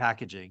lending and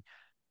packaging.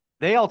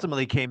 They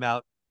ultimately came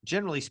out,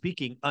 generally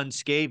speaking,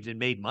 unscathed and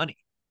made money.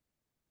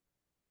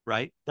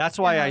 Right? That's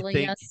why I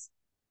think, yes.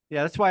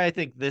 Yeah, that's why I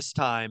think this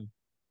time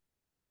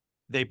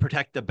they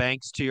protect the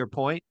banks, to your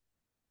point,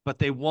 but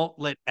they won't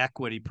let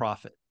equity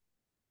profit.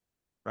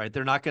 Right?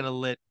 They're not going to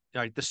let,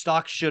 right? The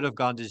stock should have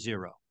gone to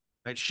zero.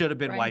 Right? Should have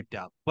been wiped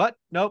out. But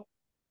nope,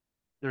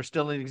 they're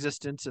still in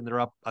existence and they're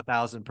up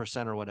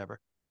 1,000% or whatever.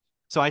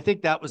 So I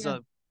think that was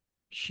a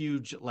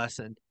huge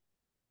lesson.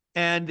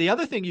 And the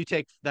other thing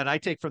I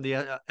take from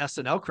the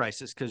S&L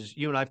crisis, because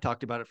you and I've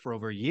talked about it for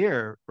over a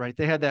year, right?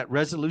 They had that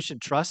Resolution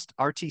Trust,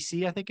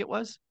 RTC, I think it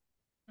was.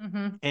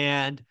 Mm-hmm.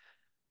 And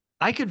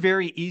I could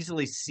very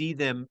easily see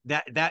them,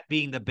 that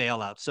being the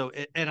bailout. So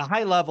at a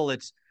high level,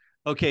 it's,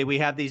 okay, we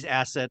have these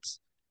assets,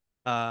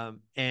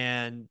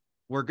 and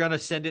we're going to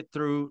send it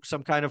through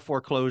some kind of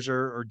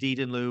foreclosure or deed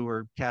in lieu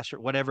or cash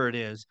or whatever it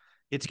is.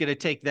 It's going to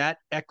take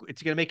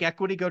it's going to make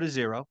equity go to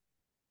zero.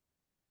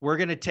 We're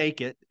going to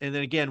take it. And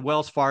then again,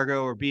 Wells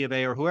Fargo or B of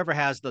A or whoever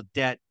has the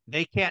debt,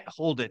 they can't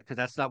hold it because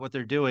that's not what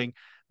they're doing,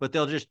 but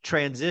they'll just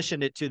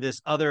transition it to this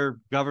other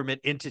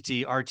government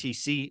entity,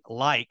 RTC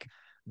like.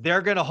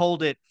 They're going to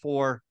hold it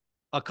for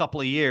a couple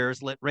of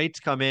years, let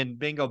rates come in,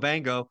 bingo,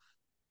 bango.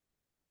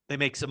 They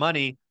make some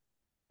money.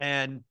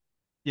 And,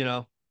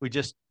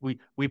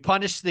 we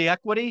punished the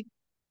equity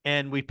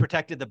and we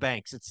protected the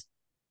banks. It's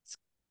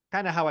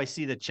kind of how I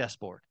see the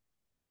chessboard.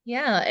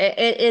 Yeah,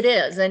 it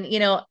is. And,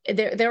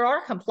 there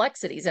are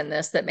complexities in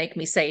this that make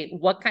me say,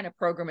 what kind of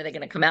program are they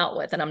going to come out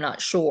with? And I'm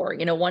not sure.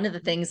 One of the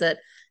things that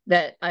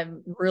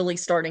I'm really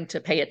starting to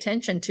pay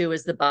attention to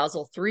is the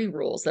Basel III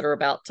rules that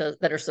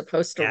are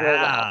supposed to roll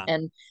out.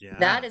 And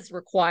that is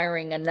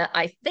requiring, and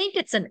I think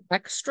it's an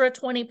extra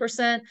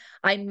 20%.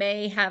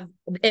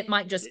 It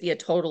might just be a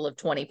total of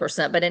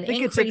 20%, but an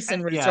increase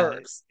in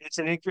reserves. Yeah,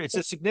 it's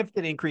a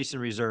significant increase in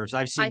reserves.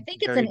 I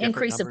think it's an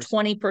increase of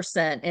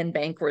 20% in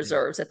bank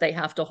reserves that they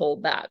have to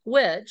hold back,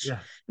 which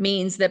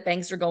means that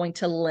banks are going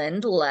to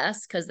lend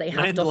less because they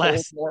have to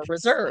hold more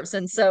reserves.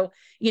 And so,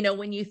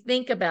 when you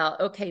think about,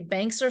 okay,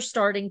 banks are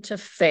starting to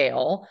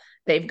fail,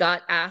 they've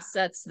got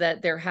assets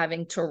that they're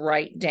having to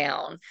write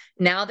down.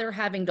 Now they're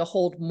having to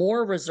hold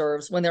more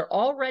reserves when they're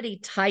already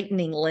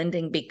tightening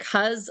lending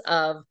because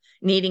of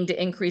needing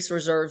to increase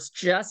reserves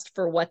just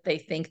for what they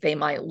think they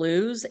might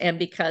lose, and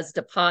because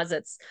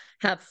deposits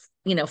have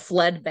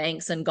fled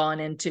banks and gone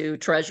into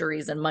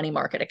treasuries and money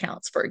market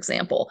accounts, for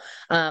example,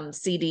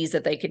 CDs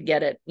that they could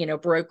get at,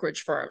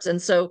 brokerage firms.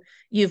 And so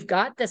you've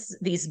got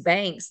these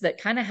banks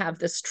that kind of have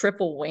this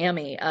triple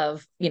whammy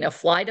of,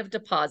 flight of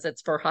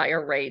deposits for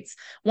higher rates.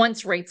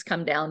 Once rates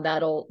come down,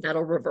 that'll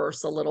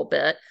reverse a little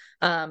bit.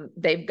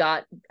 They've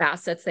got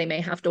assets they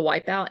may have to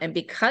wipe out. And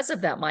because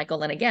of that,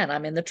 Michael, and again,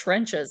 I'm in the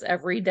trenches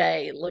every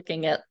day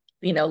looking at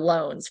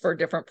loans for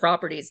different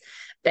properties.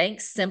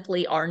 Banks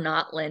simply are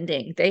not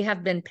lending. They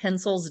have been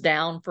pencils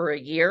down for a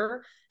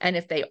year. And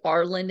if they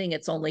are lending,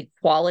 it's only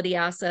quality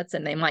assets,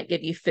 and they might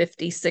give you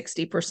 50,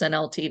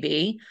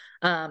 60%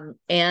 LTV.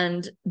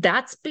 And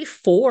that's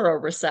before a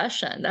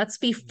recession. That's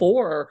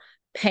before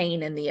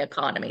pain in the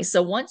economy.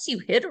 So once you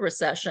hit a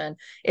recession,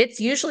 it's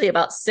usually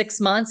about 6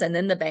 months, and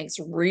then the banks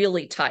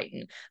really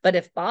tighten. But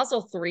if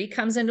Basel III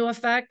comes into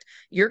effect,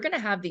 you're going to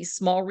have these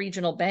small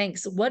regional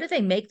banks. What do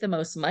they make the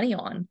most money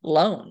on?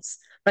 Loans.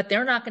 But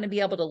they're not going to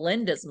be able to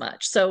lend as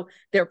much. So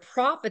their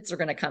profits are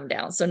going to come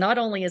down. So not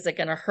only is it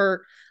going to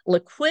hurt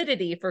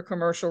liquidity for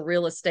commercial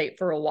real estate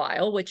for a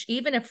while, which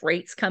even if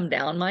rates come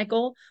down,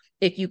 Michael,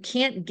 if you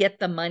can't get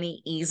the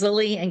money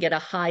easily and get a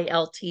high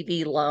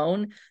LTV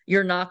loan,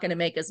 you're not going to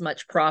make as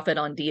much profit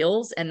on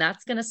deals. And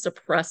that's going to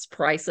suppress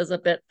prices a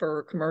bit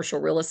for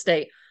commercial real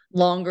estate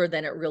longer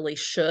than it really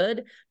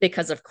should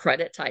because of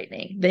credit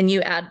tightening. Then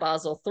you add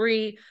Basel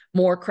III,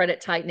 more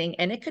credit tightening,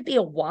 and it could be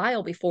a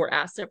while before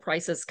asset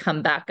prices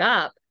come back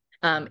up.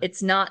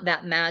 It's not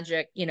that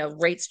magic,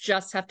 rates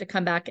just have to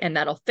come back and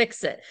that'll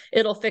fix it.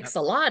 It'll fix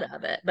a lot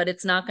of it, but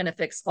it's not going to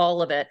fix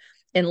all of it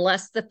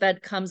unless the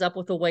Fed comes up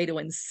with a way to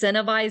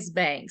incentivize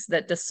banks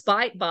that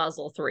despite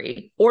Basel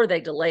III, or they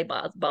delay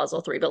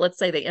Basel III, but let's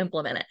say they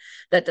implement it,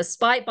 that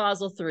despite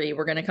Basel III,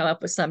 we're going to come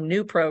up with some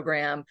new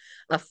program,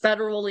 a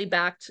federally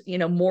backed,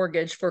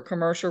 mortgage for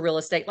commercial real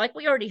estate, like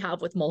we already have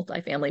with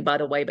multifamily, by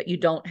the way, but you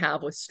don't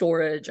have with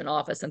storage and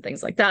office and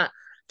things like that,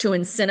 to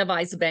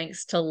incentivize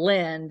banks to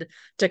lend,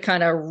 to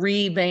kind of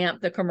revamp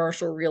the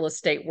commercial real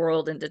estate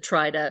world and to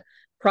try to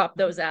prop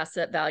those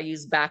asset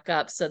values back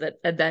up so that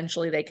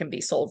eventually they can be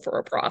sold for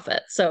a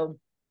profit. So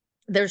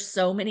there's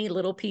so many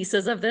little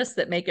pieces of this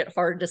that make it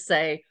hard to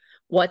say,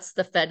 what's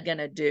the Fed going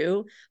to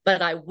do?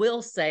 But I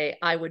will say,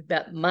 I would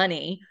bet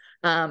money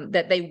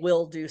that they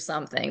will do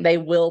something. They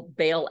will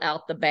bail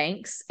out the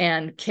banks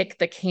and kick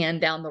the can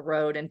down the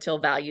road until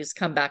values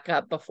come back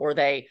up before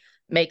they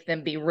make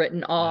them be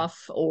written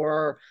off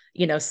or,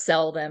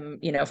 sell them,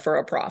 for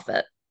a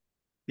profit.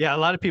 Yeah, a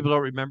lot of people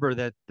don't remember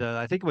that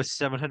I think it was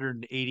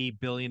 $780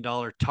 billion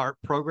TARP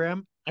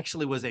program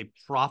actually was a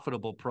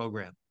profitable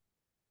program.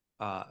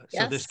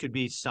 So this could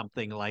be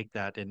something like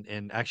that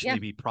and actually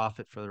be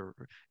profit for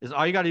is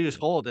all you got to do is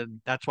hold,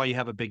 and that's why you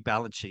have a big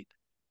balance sheet.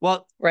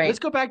 Well, let's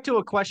go back to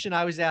a question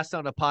I was asked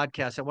on a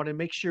podcast. I want to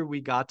make sure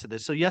we got to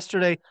this. So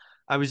yesterday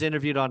I was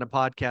interviewed on a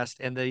podcast,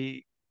 and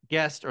the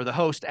guest or the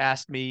host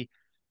asked me,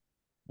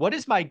 what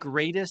is my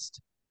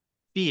greatest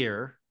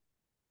fear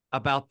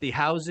about the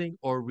housing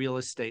or real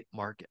estate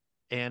market?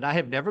 And I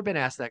have never been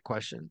asked that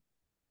question.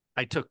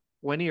 I took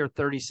 20 or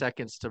 30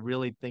 seconds to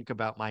really think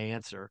about my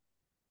answer.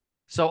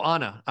 So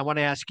Anna, I want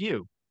to ask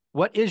you,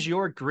 what is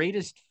your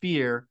greatest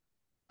fear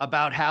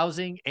about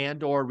housing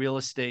and or real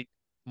estate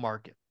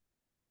market?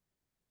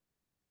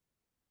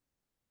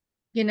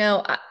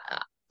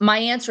 My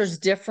answer is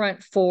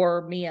different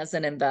for me as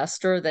an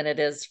investor than it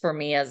is for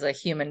me as a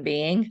human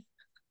being.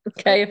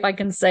 Okay, if I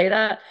can say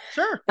that.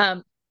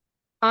 Sure.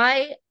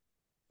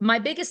 My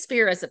biggest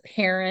fear as a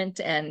parent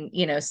and,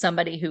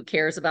 somebody who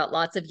cares about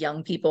lots of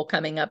young people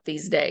coming up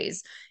these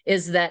days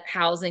is that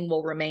housing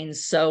will remain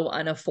so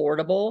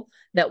unaffordable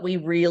that we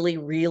really,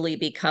 really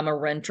become a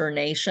renter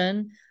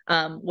nation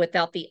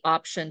without the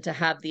option to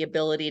have the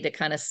ability to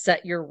kind of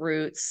set your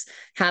roots,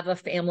 have a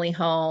family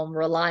home,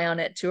 rely on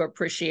it to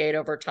appreciate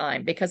over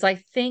time. Because I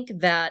think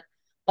that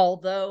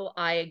although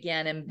I,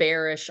 again, am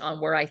bearish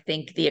on where I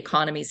think the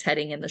economy is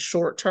heading in the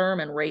short term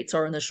and rates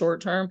are in the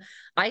short term,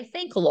 I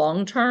think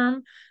long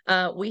term,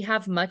 we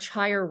have much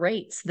higher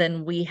rates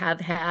than we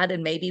have had.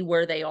 And maybe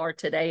where they are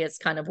today is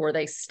kind of where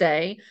they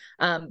stay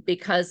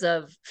because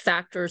of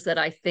factors that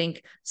I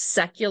think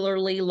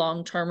secularly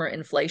long term are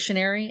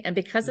inflationary, and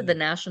because of the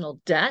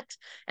national debt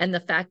and the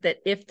fact that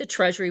if the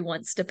Treasury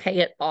wants to pay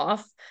it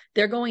off,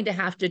 they're going to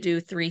have to do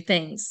three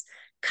things: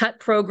 cut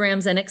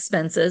programs and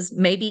expenses,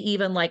 maybe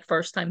even like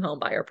first-time home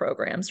buyer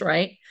programs,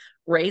 right?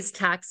 Raise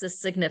taxes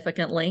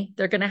significantly.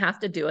 They're going to have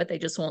to do it. They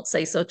just won't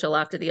say so till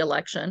after the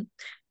election.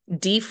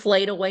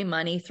 Deflate away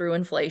money through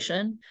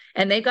inflation.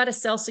 And they've got to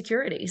sell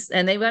securities.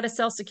 And they've got to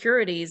sell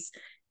securities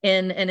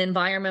in an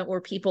environment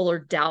where people are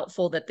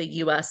doubtful that the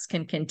U.S.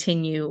 can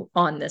continue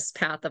on this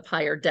path of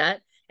higher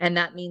debt. And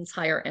that means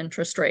higher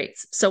interest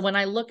rates. So when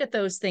I look at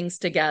those things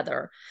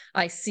together,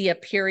 I see a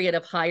period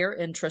of higher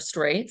interest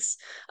rates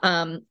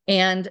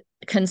and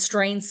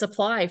constrained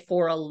supply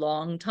for a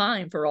long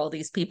time for all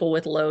these people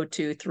with low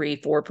 2,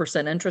 3,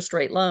 4% interest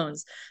rate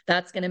loans.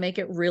 That's going to make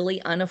it really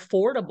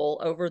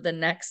unaffordable over the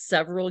next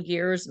several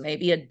years,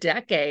 maybe a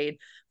decade,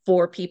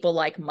 for people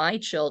like my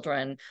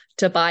children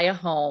to buy a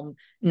home,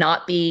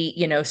 not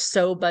be,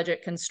 so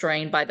budget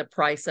constrained by the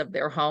price of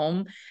their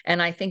home.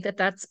 And I think that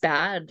that's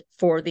bad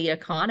for the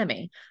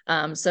economy.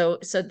 So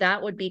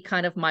that would be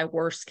kind of my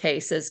worst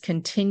case, is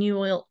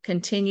continual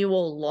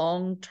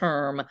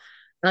long-term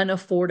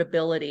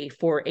unaffordability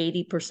for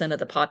 80% of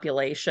the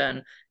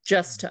population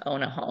just to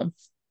own a home.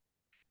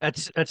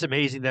 That's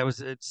amazing. That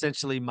was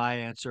essentially my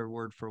answer,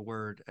 word for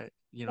word.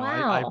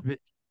 Wow.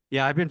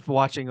 I've been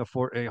watching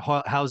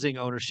housing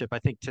ownership. I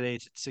think today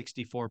it's at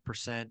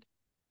 64%.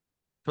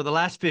 For the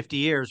last 50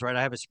 years, right?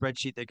 I have a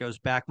spreadsheet that goes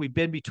back. We've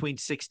been between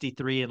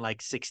 63 and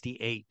like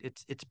 68.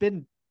 It's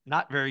been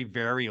not very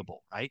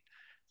variable, right?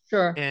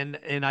 Sure.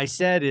 And I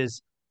said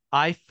is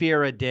I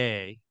fear a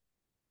day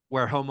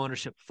where home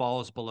ownership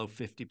falls below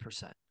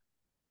 50%.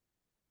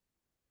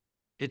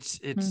 It's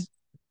Mm. it's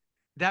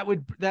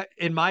that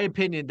in my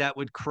opinion that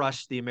would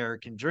crush the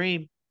American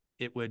dream.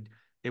 It would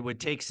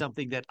take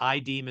something that I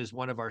deem as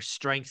one of our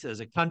strengths as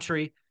a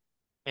country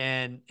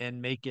and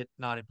make it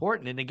not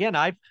important. And again,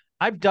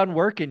 I've done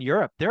work in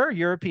Europe. There are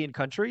European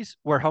countries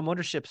where home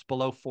ownership's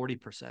below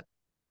 40%.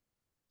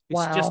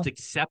 It's just Wow.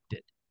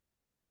 accepted.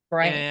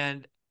 Right.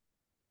 And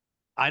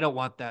I don't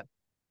want that.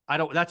 I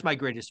don't That's my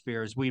greatest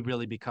fear, is we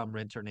really become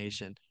renter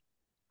nation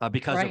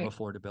because of Right.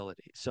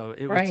 affordability. So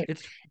Right.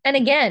 it's And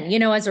again,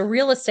 as a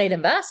real estate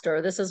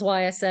investor, this is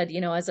why I said,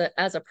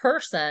 as a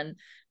person,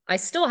 I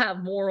still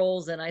have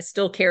morals and I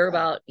still care yeah,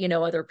 about,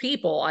 other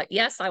people.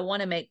 Yes, I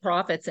want to make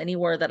profits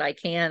anywhere that I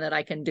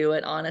can do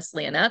it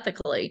honestly and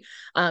ethically.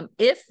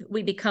 If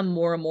we become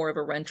more and more of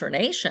a renter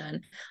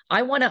nation,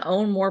 I want to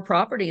own more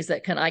properties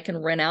that I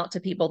can rent out to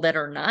people that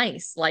are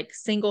nice, like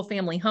single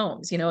family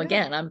homes. yeah,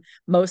 Again, I'm of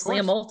mostly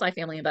a course.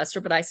 multifamily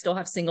investor, but I still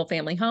have single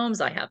family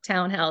homes. I have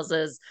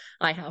townhouses.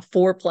 I have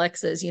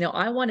fourplexes.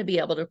 I want to be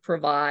able to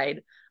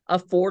provide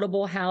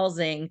affordable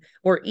housing,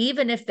 or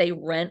even if they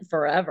rent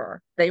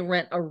forever, they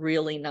rent a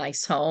really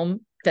nice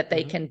home that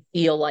they Mhm. can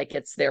feel like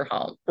it's their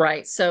home,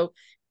 right? So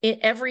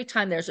every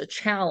time there's a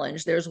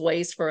challenge, there's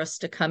ways for us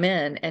to come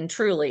in and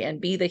truly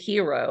and be the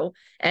hero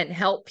and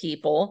help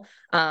people,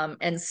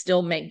 and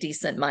still make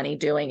decent money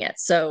doing it.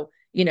 So,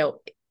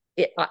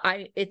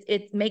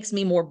 it makes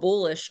me more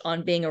bullish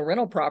on being a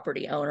rental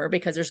property owner,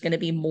 because there's going to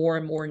be more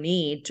and more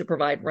need to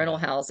provide rental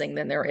Yeah. housing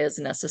than there is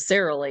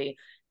necessarily,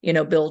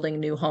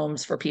 building new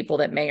homes for people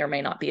that may or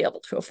may not be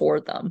able to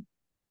afford them.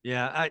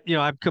 Yeah,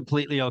 I'm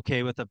completely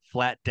okay with a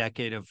flat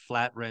decade of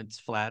flat rents,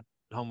 flat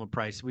home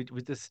price.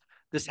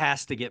 This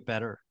has to get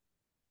better,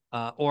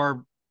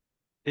 or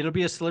it'll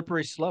be a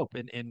slippery slope,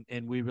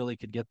 and we really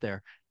could get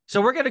there. So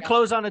we're going to Yeah.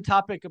 close on a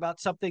topic about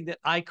something that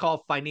I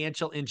call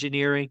financial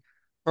engineering.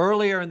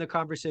 Earlier in the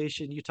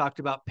conversation, you talked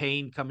about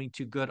pain coming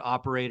to good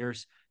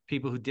operators,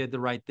 people who did the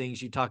right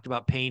things. You talked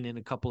about pain in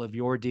a couple of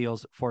your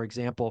deals, for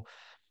example.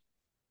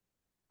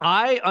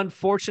 I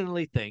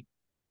unfortunately think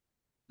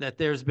that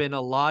there's been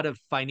a lot of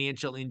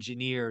financial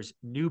engineers,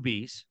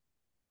 newbies,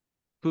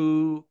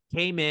 who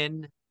came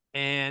in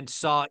and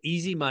saw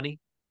easy money.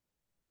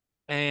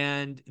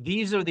 And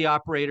these are the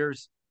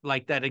operators,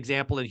 like that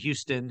example in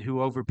Houston,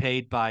 who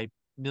overpaid by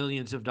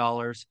millions of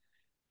dollars,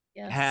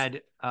 Yes.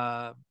 had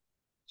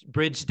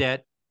bridge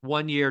debt,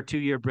 1 year, 2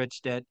 year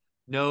bridge debt,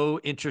 no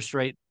interest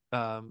rate,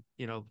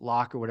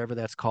 lock or whatever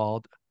that's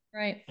called.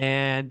 Right.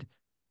 And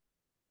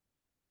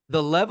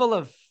the level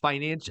of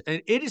financial,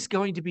 it is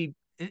going to be,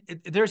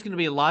 there's going to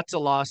be lots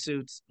of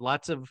lawsuits,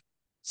 lots of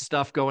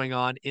stuff going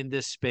on in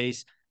this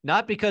space,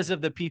 not because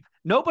of the people,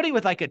 nobody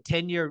with like a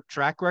 10-year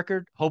track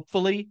record,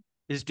 hopefully,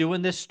 is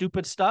doing this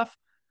stupid stuff.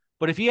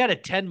 But if you had a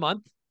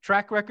 10-month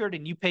track record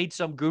and you paid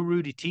some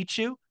guru to teach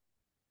you,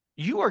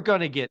 you are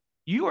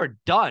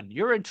done.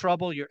 You're in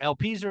trouble. Your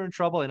LPs are in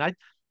trouble. And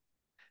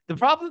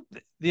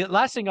the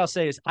last thing I'll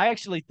say is I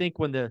actually think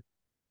when the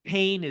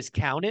pain is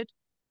counted,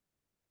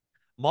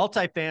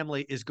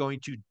 multifamily is going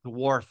to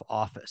dwarf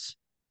office,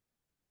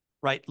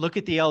 right? Look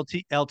at the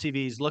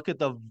LTVs, look at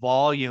the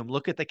volume,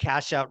 look at the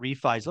cash out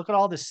refis, look at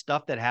all this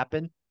stuff that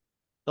happened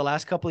the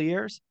last couple of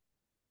years.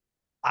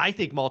 I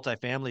think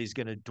multifamily is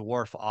going to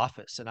dwarf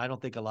office. And I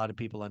don't think a lot of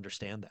people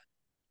understand that.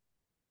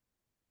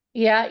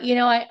 Yeah,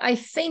 I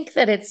think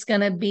that it's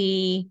going to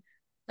be,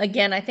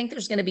 again, I think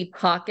there's going to be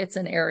pockets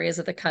and areas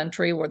of the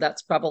country where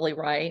that's probably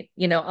right.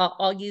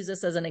 I'll use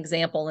this as an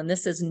example, and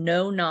this is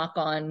no knock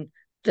on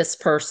this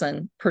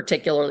person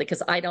particularly,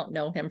 because I don't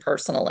know him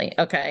personally.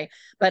 Okay.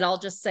 But I'll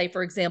just say,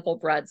 for example,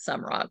 Brad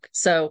Sumrock.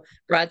 So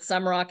Brad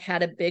Sumrock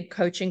had a big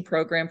coaching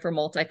program for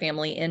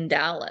multifamily in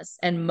Dallas,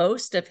 and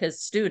most of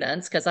his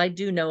students, because I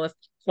do know of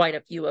quite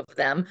a few of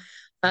them,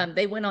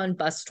 they went on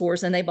bus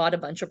tours and they bought a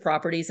bunch of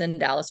properties in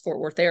Dallas, Fort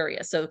Worth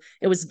area. So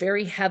it was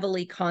very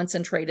heavily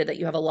concentrated that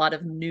you have a lot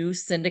of new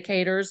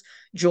syndicators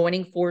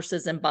joining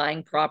forces and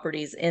buying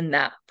properties in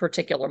that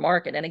particular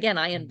market. And again,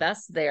 I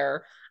invest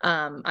there.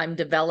 I'm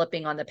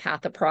developing on the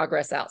path of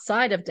progress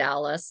outside of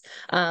Dallas.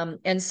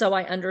 And so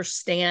I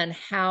understand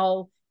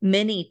how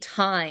many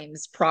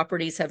times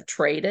properties have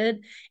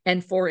traded.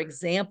 And for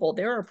example,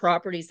 there are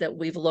properties that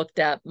we've looked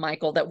at,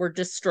 Michael, that were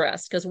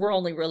distressed, because we're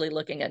only really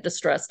looking at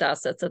distressed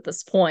assets at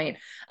this point,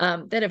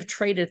 that have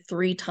traded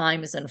 3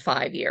 times in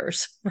 5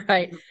 years,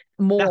 right?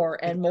 More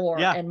and more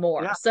and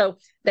more. So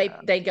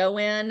they go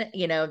in,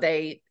 you know,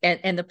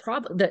 and the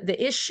problem,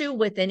 the issue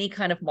with any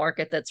kind of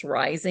market that's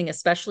rising,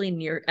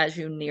 especially as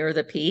you near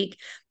the peak,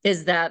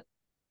 is that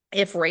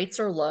if rates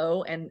are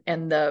low and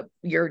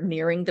you're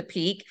nearing the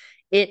peak,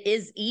 it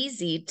is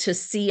easy to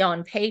see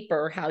on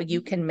paper how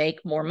you can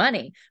make more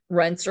money.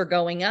 Rents are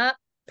going up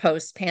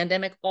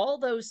post-pandemic. All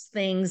those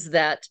things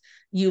that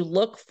you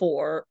look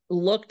for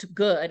looked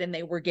good, and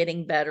they were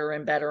getting better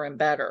and better and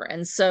better.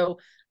 And so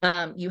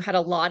you had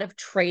a lot of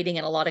trading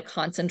and a lot of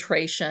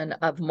concentration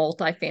of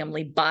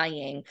multifamily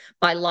buying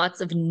by lots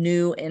of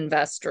new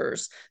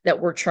investors that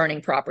were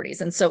churning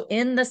properties. And so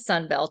in the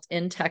Sun Belt,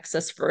 in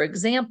Texas, for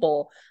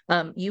example,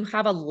 you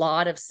have a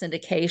lot of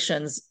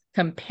syndications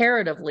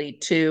comparatively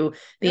to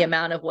the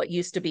amount of what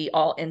used to be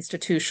all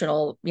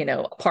institutional, you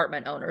know,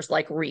 apartment owners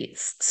like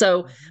REITs.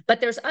 So,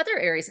 but there's other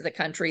areas of the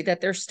country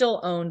that they're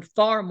still owned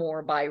far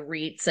more by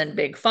REITs and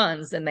big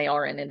funds than they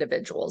are in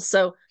individuals.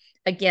 So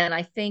again,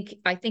 I think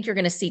you're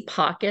going to see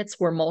pockets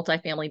where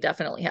multifamily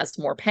definitely has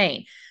more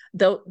pain.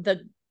 Though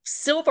the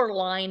silver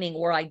lining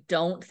where I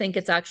don't think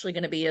it's actually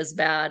going to be as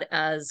bad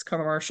as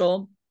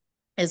commercial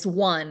is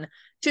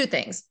two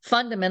things.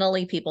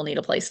 Fundamentally, people need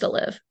a place to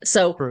live.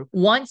 So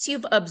once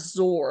you've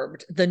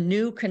absorbed the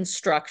new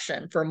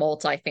construction for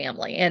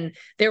multifamily, and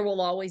there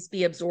will always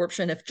be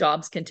absorption if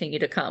jobs continue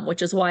to come,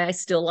 which is why I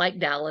still like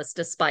Dallas,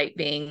 despite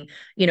being,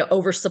 you know,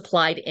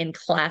 oversupplied in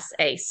Class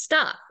A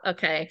stuff.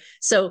 Okay.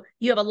 So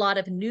you have a lot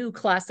of new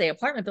Class A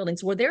apartment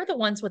buildings where they're the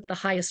ones with the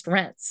highest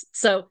rents.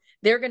 So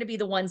they're going to be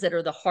the ones that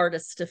are the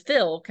hardest to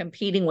fill,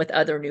 competing with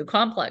other new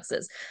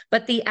complexes.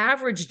 But the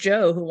average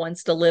Joe who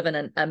wants to live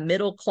in a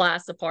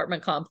middle-class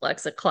apartment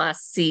complex, a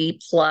Class C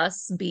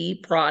plus B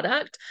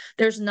product,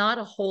 there's not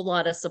a whole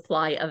lot of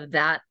supply of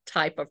that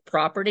type of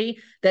property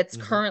that's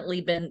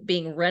currently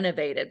being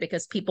renovated,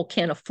 because people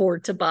can't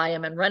afford to buy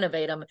them and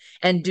renovate them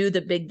and do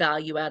the big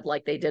value add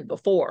like they did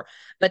before.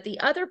 But the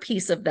other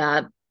piece of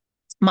that,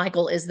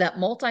 Michael, is that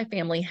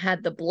multifamily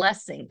had the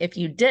blessing, if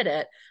you did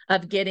it,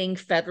 of getting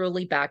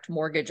federally backed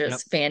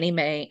mortgages, Fannie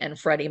Mae and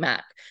Freddie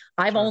Mac.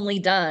 I've only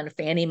done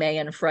Fannie Mae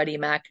and Freddie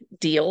Mac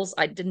deals.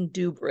 I didn't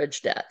do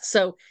bridge debt.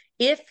 So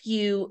if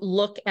you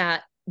look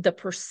at the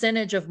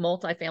percentage of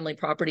multifamily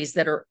properties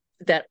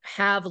that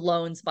have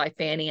loans by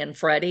Fannie and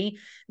Freddie,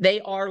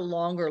 they are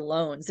longer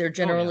loans. They're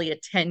generally a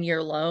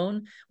 10-year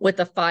loan with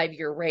a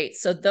 5-year rate.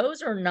 So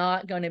those are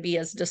not going to be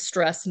as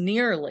distressed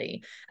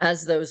nearly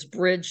as those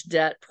bridge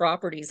debt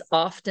properties,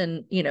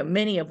 often, you know,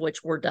 many of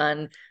which were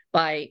done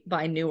by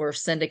newer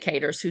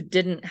syndicators who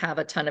didn't have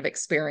a ton of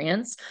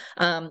experience.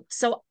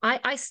 So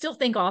I still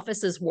think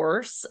office is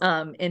worse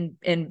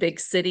in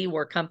big city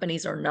where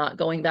companies are not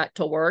going back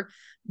to work,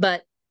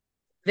 but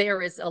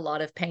there is a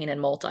lot of pain in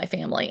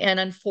multifamily. And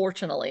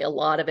unfortunately, a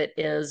lot of it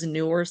is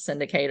newer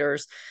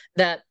syndicators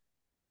that,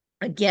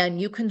 again,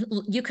 you can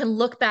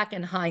look back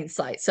in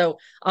hindsight. So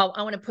I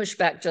want to push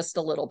back just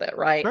a little bit,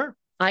 right? Sure.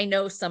 I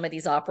know some of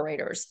these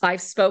operators.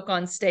 I've spoke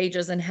on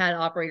stages and had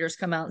operators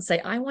come out and say,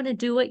 I want to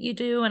do what you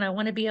do, and I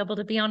want to be able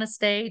to be on a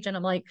stage. And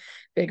I'm like,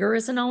 bigger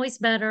isn't always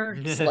better.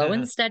 Slow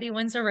and steady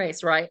wins a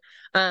race, right?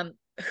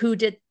 Who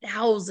did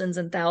thousands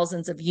and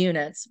thousands of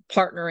units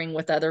partnering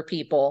with other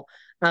people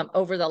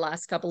over the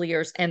last couple of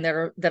years, and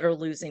that are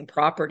losing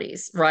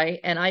properties,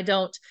 right? And I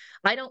don't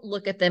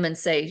look at them and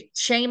say,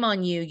 shame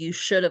on you, you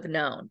should have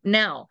known.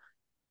 Now,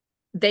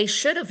 they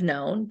should have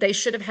known. They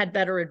should have had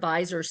better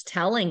advisors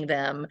telling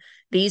them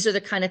these are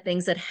the kind of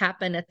things that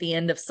happen at the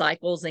end of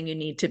cycles and you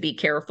need to be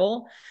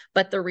careful.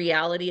 But the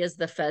reality is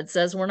the Fed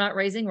says we're not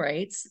raising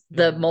rates.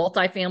 The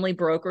multifamily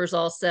brokers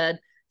all said,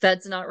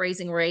 Fed's not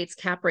raising rates.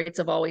 Cap rates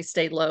have always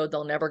stayed low.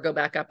 They'll never go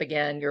back up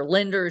again. Your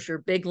lenders, your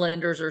big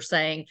lenders are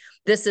saying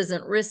this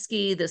isn't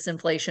risky. This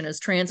inflation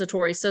is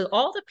transitory. So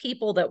all the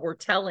people that were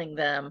telling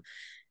them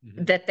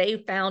that they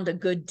found a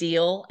good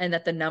deal and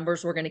that the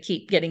numbers were going to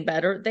keep getting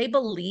better, they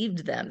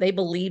believed them. They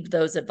believed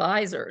those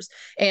advisors.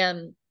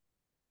 And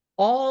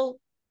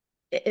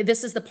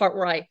this is the part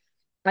where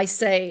I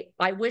say,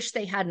 I wish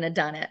they hadn't have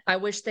done it. I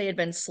wish they had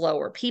been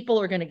slower.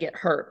 People are going to get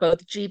hurt,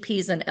 both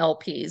GPs and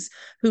LPs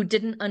who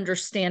didn't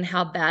understand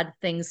how bad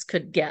things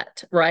could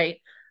get,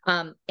 right?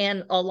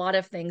 And a lot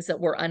of things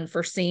that were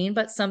unforeseen,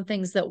 but some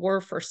things that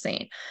were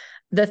foreseen.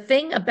 The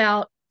thing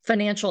about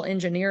financial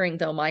engineering,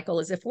 though, Michael,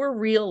 is if we're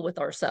real with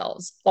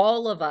ourselves,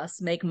 all of us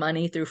make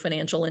money through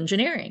financial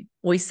engineering.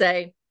 We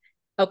say,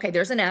 okay,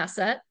 there's an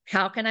asset.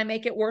 How can I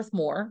make it worth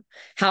more?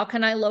 How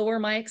can I lower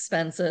my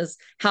expenses?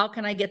 How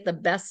can I get the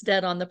best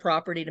debt on the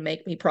property to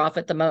make me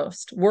profit the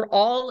most? We're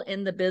all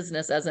in the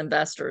business as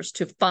investors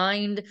to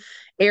find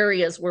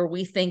areas where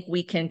we think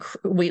we can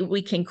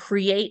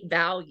create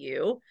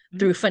value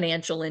through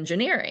financial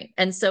engineering.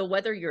 And so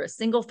whether you're a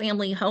single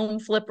family home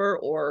flipper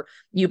or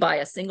you buy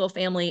a single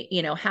family,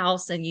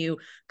 house and you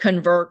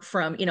convert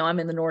from, I'm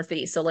in the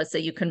Northeast. So let's say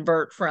you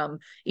convert from,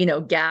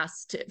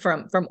 gas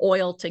from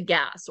oil to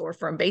gas, or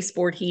from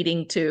baseboard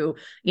heating to,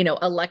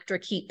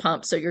 electric heat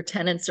pumps. So your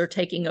tenants are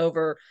taking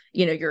over,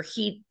 your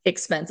heat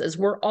expenses.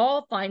 We're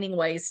all finding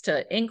ways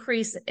to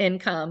increase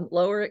income,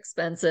 lower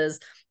expenses,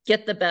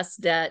 get the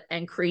best debt,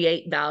 and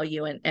create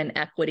value and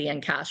equity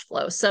and cash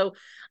flow. So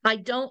I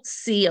don't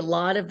see a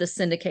lot of the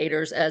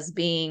syndicators as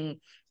being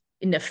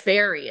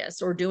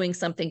nefarious or doing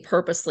something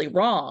purposely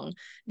wrong.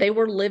 They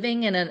were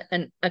living in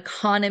an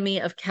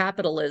economy of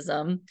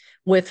capitalism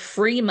with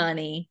free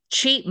money,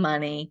 cheap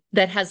money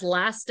that has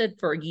lasted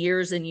for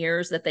years and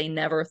years that they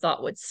never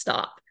thought would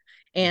stop.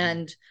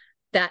 And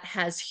that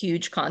has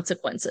huge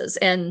consequences.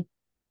 And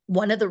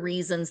one of the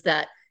reasons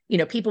that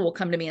people will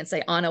come to me and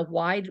say, Anna,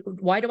 why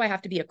do I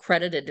have to be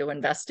accredited to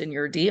invest in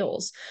your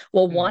deals?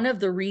 Well, one of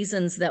the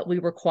reasons that we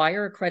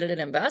require accredited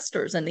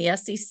investors, and the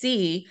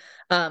SEC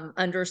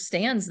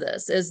understands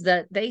this, is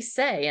that they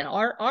say, and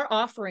our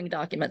offering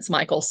documents,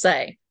 Michael,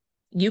 say,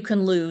 you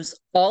can lose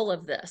all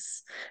of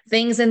this.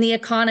 Things in the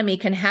economy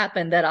can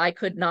happen that I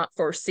could not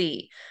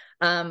foresee.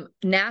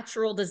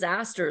 Natural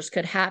disasters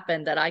could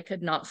happen that I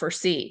could not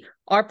foresee.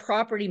 Our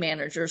property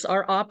managers,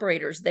 our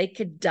operators, they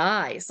could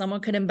die.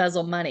 Someone could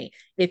embezzle money.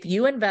 If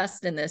you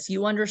invest in this,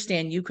 you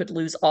understand you could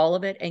lose all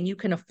of it, and you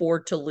can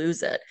afford to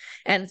lose it.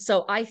 And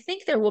so I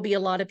think there will be a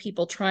lot of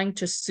people trying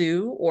to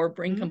sue or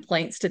bring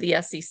complaints to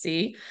the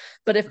SEC.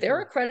 But if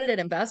they're accredited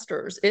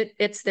investors,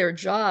 it's their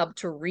job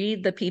to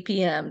read the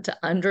PPM, to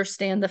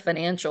understand the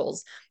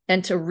financials,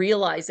 and to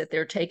realize that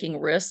they're taking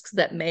risks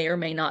that may or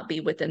may not be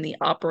within the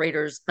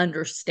operator's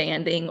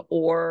understanding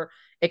or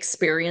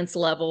experience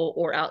level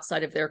or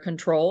outside of their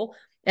control.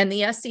 And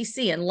the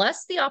SEC,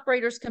 unless the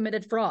operators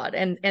committed fraud,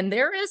 and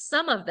there is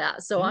some of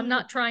that, so I'm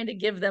not trying to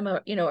give them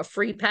a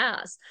free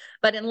pass,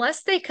 but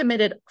unless they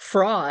committed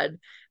fraud,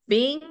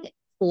 being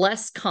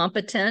less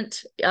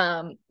competent,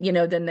 than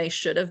they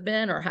should have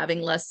been, or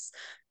having less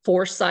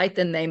foresight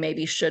than they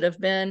maybe should have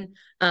been,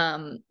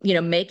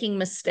 making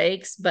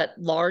mistakes, but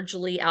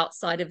largely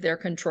outside of their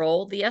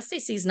control, the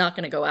SEC is not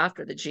going to go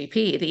after the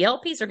GP. The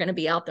LPs are going to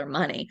be out their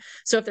money.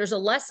 So if there's a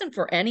lesson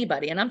for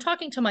anybody, and I'm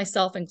talking to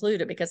myself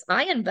included, because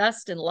I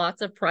invest in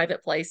lots of private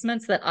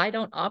placements that I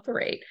don't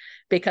operate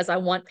because I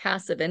want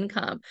passive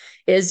income,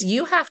 is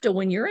you have to,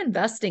 when you're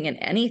investing in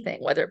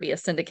anything, whether it be a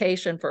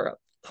syndication for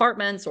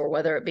apartments, or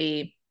whether it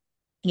be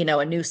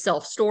a new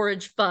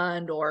self-storage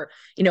fund, or,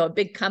 a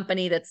big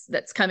company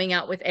that's coming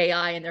out with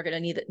AI and they're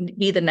going to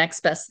be the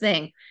next best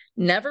thing.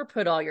 Never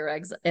put all your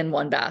eggs in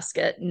one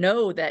basket.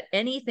 Know that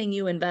anything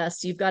you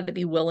invest, you've got to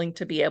be willing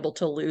to be able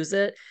to lose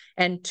it.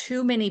 And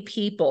too many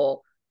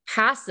people,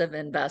 passive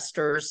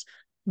investors,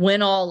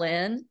 went all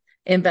in,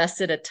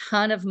 invested a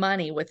ton of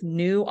money with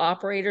new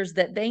operators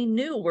that they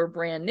knew were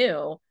brand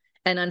new.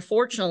 And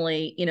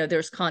unfortunately,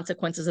 there's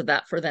consequences of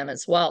that for them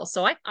as well.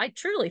 So I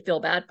truly feel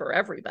bad for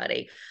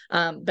everybody.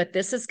 But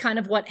this is kind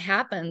of what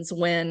happens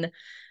when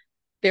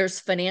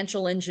there's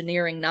financial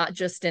engineering, not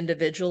just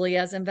individually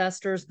as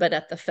investors, but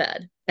at the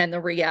Fed. And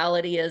the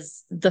reality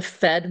is the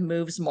Fed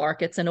moves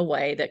markets in a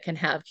way that can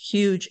have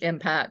huge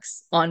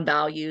impacts on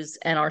values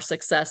and our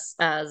success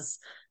as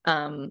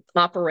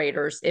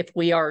operators if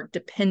we are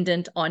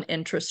dependent on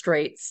interest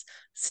rates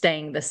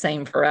staying the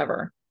same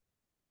forever.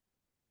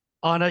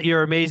 Anna,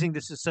 you're amazing.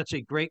 This is such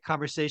a great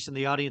conversation.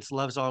 The audience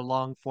loves our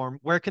long form.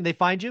 Where can they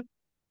find you?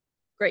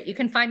 Great. You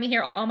can find me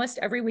here almost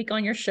every week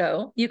on your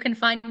show. You can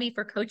find me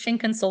for coaching,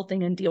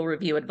 consulting, and deal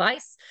review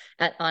advice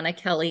at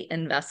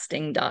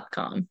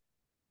AnnaKellyInvesting.com.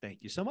 Thank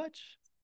you so much.